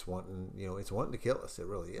is it's wanting to kill us. It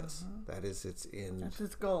really is. That's its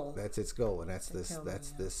goal. That's its goal, and that's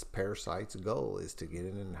this parasite's goal, is to get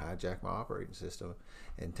in and hijack my operating system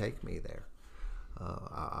and take me there.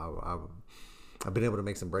 I've been able to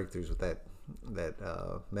make some breakthroughs with that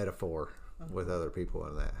metaphor with other people,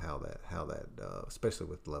 and how that especially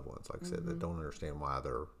with loved ones, like I said, that don't understand why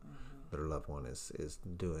their loved one is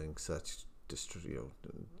doing such destructive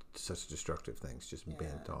things, just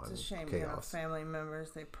bent on chaos. It's a shame. Family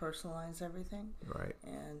members, they personalize everything, right,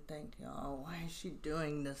 and think, why is she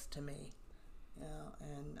doing this to me?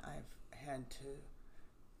 And I've had to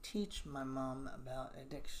teach my mom about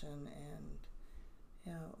addiction, and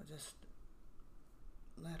just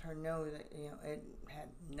let her know that it had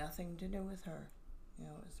nothing to do with her. It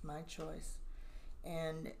was my choice,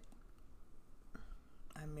 and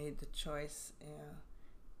I made the choice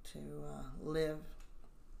to live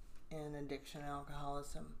in addiction and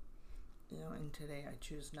alcoholism. And today I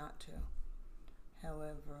choose not to.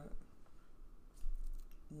 However,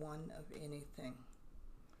 one of anything,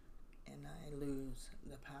 and I lose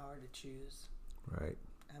the power to choose. Right.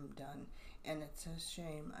 I'm done, and it's a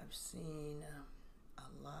shame. I've seen a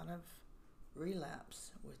lot of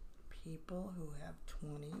relapse with people who have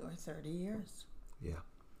 20 or 30 years. Yeah.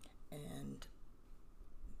 And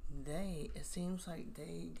it seems like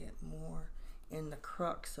they get more in the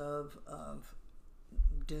crux of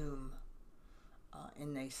doom,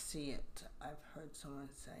 and they see it. I've heard someone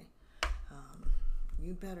say,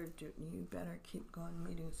 you better keep going to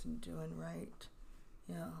meetings and doing right,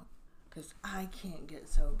 because I can't get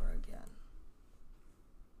sober again.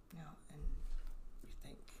 And you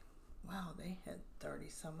think, wow, they had 30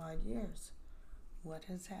 some odd years. What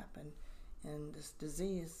has happened? And this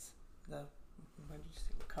disease, what did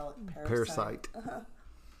you call it? Parasite.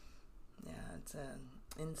 Yeah, it's an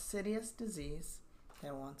insidious disease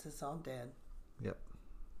that wants us all dead. Yep.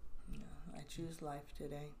 Yeah, I choose life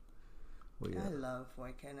today. Well, yeah. I love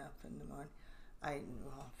waking up in the morning.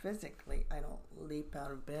 Physically, I don't leap out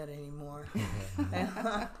of bed anymore.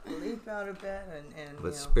 I leap out of bed and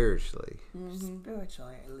But spiritually.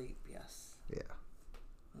 Spiritually, I leap, yes. Yeah.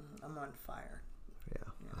 I'm on fire. Yeah.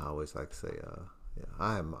 I always like to say,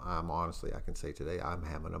 I'm honestly, I can say today, I'm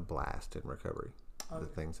having a blast in recovery. The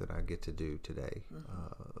things that I get to do today.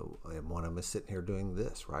 And one of them is sitting here doing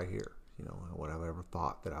this right here. What I've ever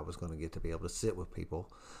thought that I was going to get to be able to sit with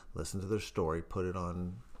people, listen to their story, put it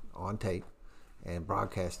on tape, and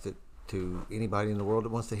broadcast it to anybody in the world that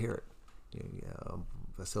wants to hear it.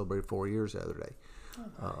 I celebrated 4 years the other day.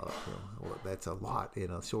 That's a lot in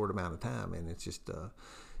a short amount of time, and it just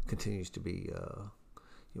continues to be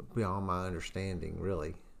beyond my understanding,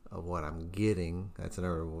 really, of what I'm getting. That's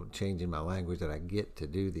another change in my language, that I get to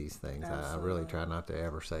do these things. I really try not to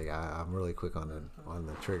ever say. I'm really quick on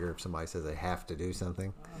the trigger if somebody says they have to do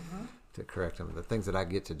something. To correct them. The things that I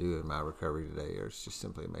get to do in my recovery today are just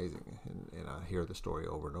simply amazing, and I hear the story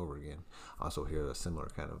over and over again. I also hear a similar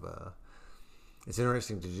kind of it's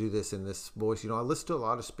interesting to do this in this voice. I listen to a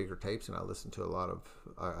lot of speaker tapes, and I listen to a lot of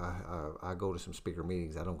I go to some speaker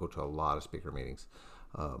meetings. I don't go to a lot of speaker meetings,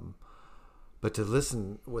 but to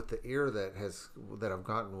listen with the ear that I've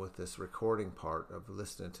gotten with this recording part of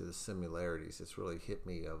listening to the similarities, it's really hit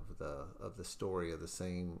me of the story of the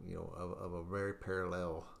same, of a very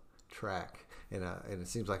parallel track, and it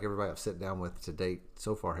seems like everybody I've sat down with to date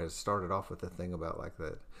so far has started off with the thing about like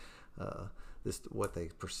that, this what they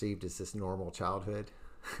perceived as this normal childhood,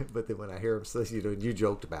 but then when I hear them say, you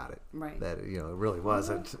joked about it, right? That it really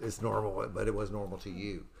wasn't. It's normal, but it was normal to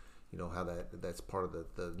you. How that's part of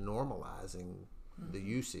the normalizing the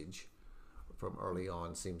usage from early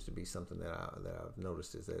on seems to be something that I've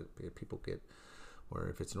noticed, is that people get where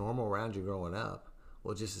if it's normal around you growing up,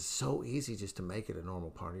 well, just it's so easy just to make it a normal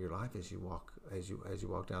part of your life as you walk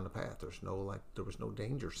down the path. There was no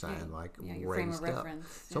danger sign raised up.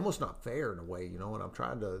 It's almost not fair in a way, and I'm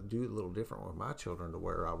trying to do a little different with my children, to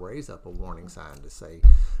where I raise up a warning sign to say,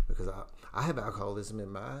 because I have alcoholism in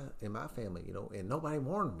my family, and nobody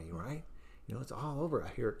warned me, right? It's all over. I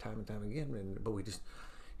hear it time and time again, but we just.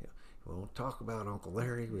 We don't talk about Uncle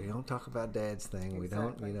Larry. We don't talk about Dad's thing.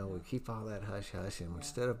 Exactly. We don't, we keep all that hush-hush. And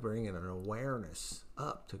instead of bringing an awareness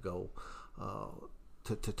up to go,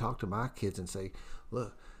 to talk to my kids and say,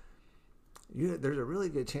 look, there's a really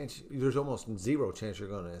good chance, there's almost zero chance you're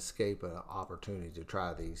going to escape an opportunity to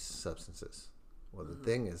try these substances. Well, the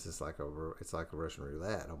thing is, it's like a Russian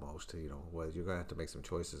roulette almost. Whether you're going to have to make some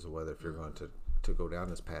choices of whether if you're going to go down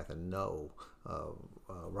this path and know.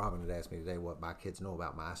 Robin had asked me today what my kids know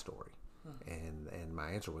about my story, and my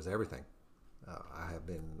answer was everything. I have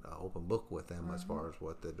been an open book with them as far as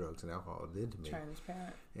what the drugs and alcohol did to me.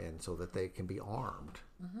 Transparent. And so that they can be armed.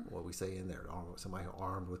 What we say in there, somebody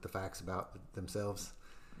armed with the facts about themselves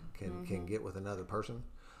can get with another person.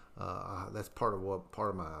 That's part of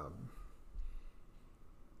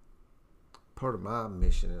my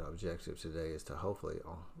mission and objective today is to hopefully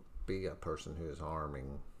be a person who is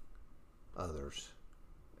harming others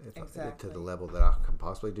to the level that I can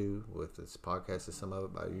possibly do with this podcast, is some of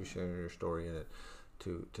it by you sharing your story in it,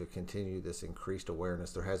 to continue this increased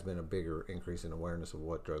awareness. There has been a bigger increase in awareness of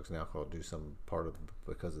what drugs and alcohol do, some part of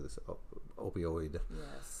because of this opioid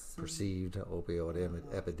perceived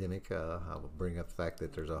opioid epidemic. I will bring up the fact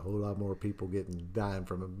that there's a whole lot more people dying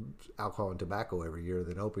from alcohol and tobacco every year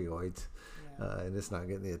than opioids, and it's not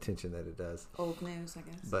getting the attention that it does. Old news, I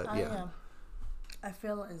guess. But I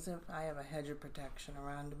feel as if I have a hedge of protection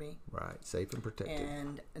around me. Right, safe and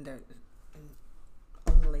protected. And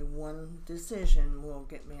only one decision will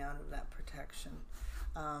get me out of that protection.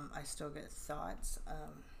 I still get thoughts,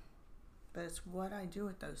 but it's what I do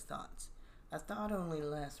with those thoughts. A thought only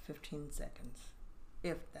lasts 15 seconds,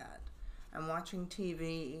 if that. I'm watching TV,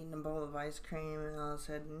 eating a bowl of ice cream, and all of a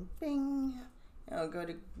sudden, bing!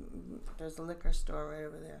 There's a liquor store right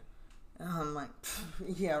over there. And I'm like,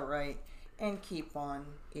 yeah, right. And keep on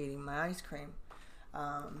eating my ice cream.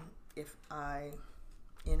 If I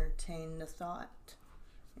entertain the thought,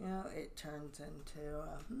 it turns into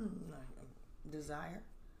a desire,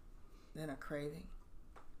 then a craving,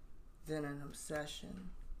 then an obsession,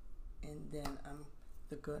 and then I'm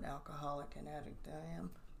the good alcoholic and addict I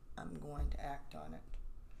am, I'm going to act on it.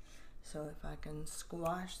 So if I can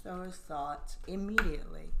squash those thoughts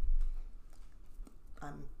immediately,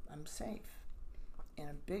 I'm safe. And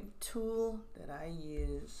a big tool that I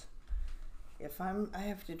use, if I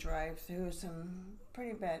have to drive through some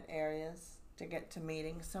pretty bad areas to get to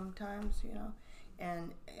meetings sometimes,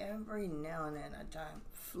 and every now and then a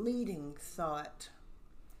fleeting thought,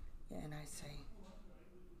 and I say,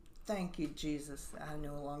 thank you, Jesus, I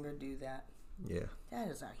no longer do that. Yeah. That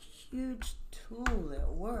is a huge tool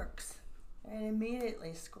that works. It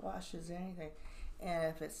immediately squashes anything. And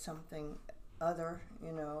if it's something other,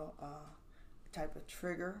 type of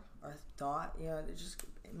trigger or thought, that just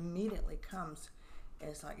immediately comes.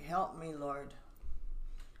 It's like, help me, Lord.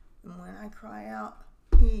 And when I cry out,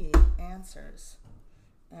 He answers.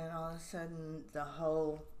 And all of a sudden, the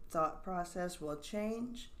whole thought process will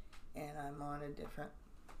change, and I'm on a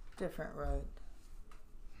different road.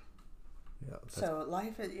 Yeah. So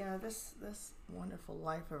life is, this wonderful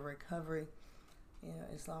life of recovery,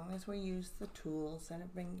 as long as we use the tools that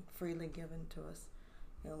have been freely given to us,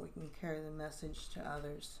 we can carry the message to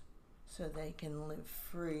others so they can live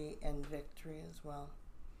free and victory as well.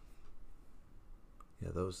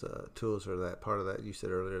 Yeah, those tools are that part of that you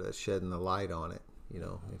said earlier, that's shedding the light on it.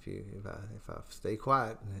 If I stay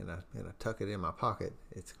quiet and I tuck it in my pocket,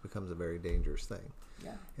 it becomes a very dangerous thing.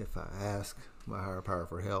 Yeah. If I ask my higher power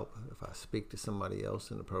for help, if I speak to somebody else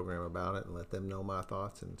in the program about it and let them know my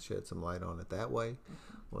thoughts and shed some light on it that way,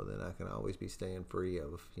 well, then I can always be staying free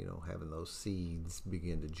of, having those seeds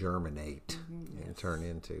begin to germinate and turn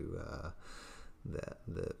into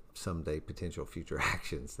the someday potential future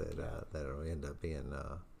actions that'll end up being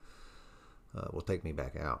will take me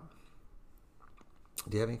back out.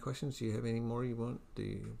 Do you have any questions? Do you have any more you want?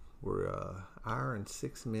 We're an hour and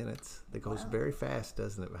 6 minutes. That goes very fast,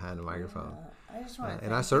 doesn't it, behind the microphone? I just want to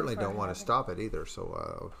and I certainly don't want to stop it either,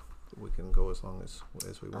 so we can go as long as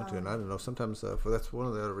we want to. And I don't know, sometimes that's one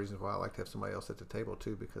of the other reasons why I like to have somebody else at the table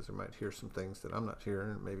too, because they might hear some things that I'm not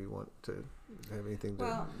hearing and maybe want to have anything to...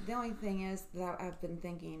 Well, the only thing is that I've been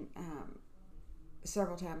thinking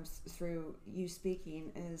several times through you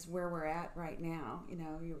speaking is where we're at right now.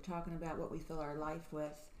 You were talking about what we fill our life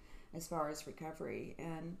with as far as recovery,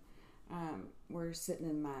 and we're sitting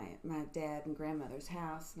in my dad and grandmother's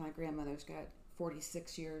house. My grandmother's got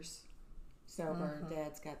 46 years sober.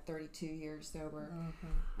 Dad's got 32 years sober.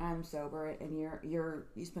 I'm sober, and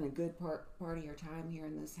you spend a good part of your time here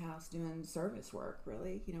in this house doing service work,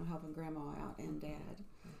 really, helping grandma out and dad.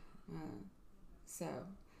 So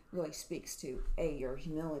really speaks to your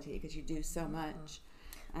humility, because you do so much.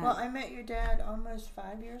 Well, I met your dad almost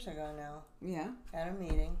 5 years ago now. Yeah. At a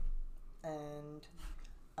meeting, and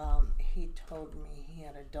he told me he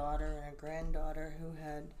had a daughter and a granddaughter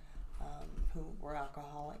who were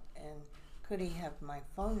alcoholic, and could he have my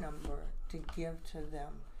phone number to give to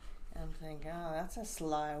them? And I'm thinking, that's a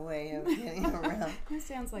sly way of getting around. That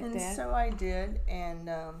sounds like and Dad. So I did, and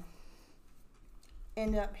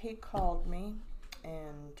he called me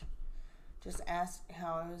and just asked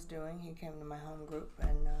how I was doing. He came to my home group,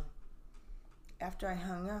 and after I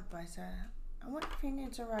hung up, I said, I wonder if he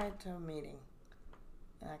needs a ride to a meeting.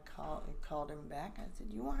 And I called him back. I said,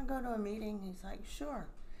 you want to go to a meeting? He's like, sure.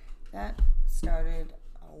 That started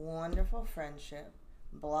a wonderful friendship,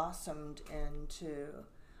 blossomed into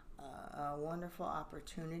a wonderful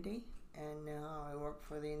opportunity, and now I work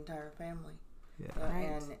for the entire family. Yeah.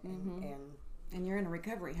 Right. And you're in a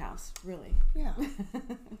recovery house, really. Yeah.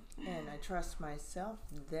 And I trust myself.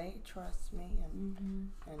 They trust me,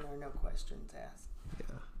 and there are no questions asked.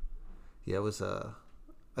 Yeah. Yeah, it was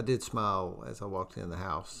I did smile as I walked in the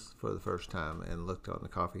house for the first time and looked on the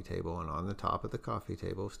coffee table, and on the top of the coffee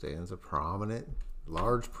table stands a prominent,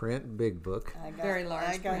 large print big book. Very large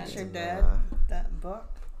I got print. your dad that book.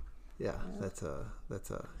 Yeah, that's a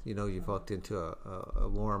you've walked into a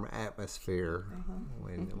warm atmosphere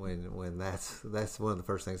when that's one of the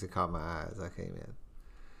first things that caught my eye as I came in.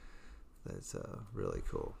 That's really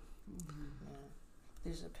cool. Yeah.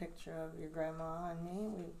 There's a picture of your grandma and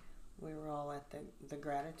me. We were all at the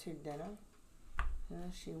gratitude dinner.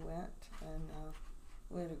 She went, and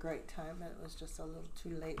we had a great time, but it was just a little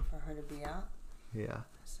too late for her to be out. Yeah.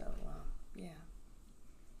 So yeah.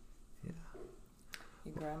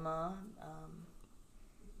 Your grandma,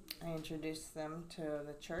 I introduced them to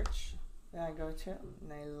the church that I go to, and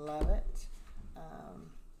they love it.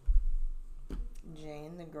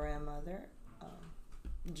 Jane, the grandmother,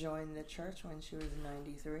 joined the church when she was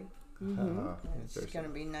 93. It's going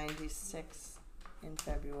to be 96 in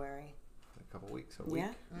February. A couple weeks, a week.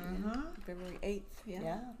 Yeah. February 8th.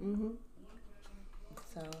 Yeah.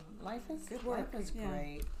 So life is Good work. Life is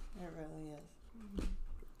great. It really is.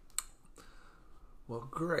 Well,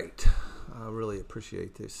 great. I really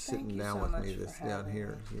appreciate this sitting you down so with much me for this down having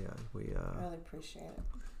here. me. Yeah, we Really appreciate it.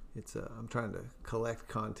 it's I'm trying to collect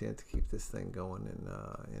content to keep this thing going,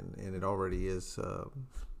 and it already is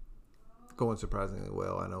going surprisingly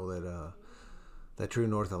well. I know that that true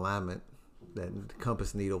north alignment, that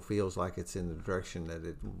compass needle feels like it's in the direction that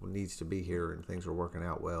it needs to be here, and things are working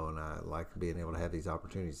out well. And I like being able to have these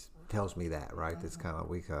opportunities. Tells me that, right? It's kind of,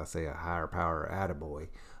 we kind of say, a higher power attaboy.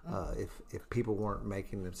 If people weren't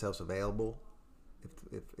making themselves available,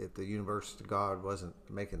 if the universe, God, wasn't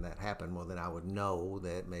making that happen, well, then I would know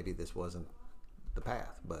that maybe this wasn't the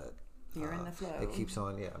path. But You're in the flow. it keeps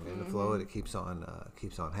on, I'm in the flow, and it keeps on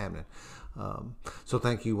happening. So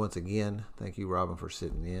thank you once again. Thank you, Robin, for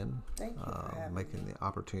sitting in. Thank you for having making the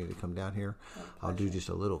opportunity to come down here. My I'll do just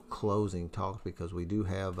a little closing talk, because we do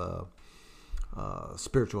have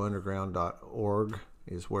spiritualunderground.org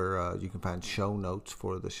is where you can find show notes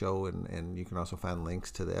for the show, and you can also find links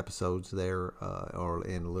to the episodes there,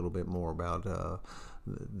 and a little bit more about the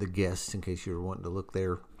guests, in case you're wanting to look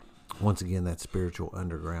there. Once again, that's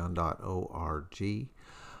spiritualunderground.org.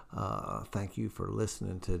 Thank you for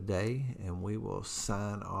listening today, and we will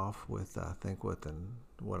sign off with, I think, what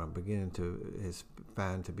I'm beginning to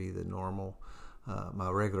find to be the normal, my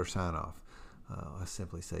regular sign off. I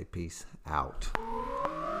simply say peace out.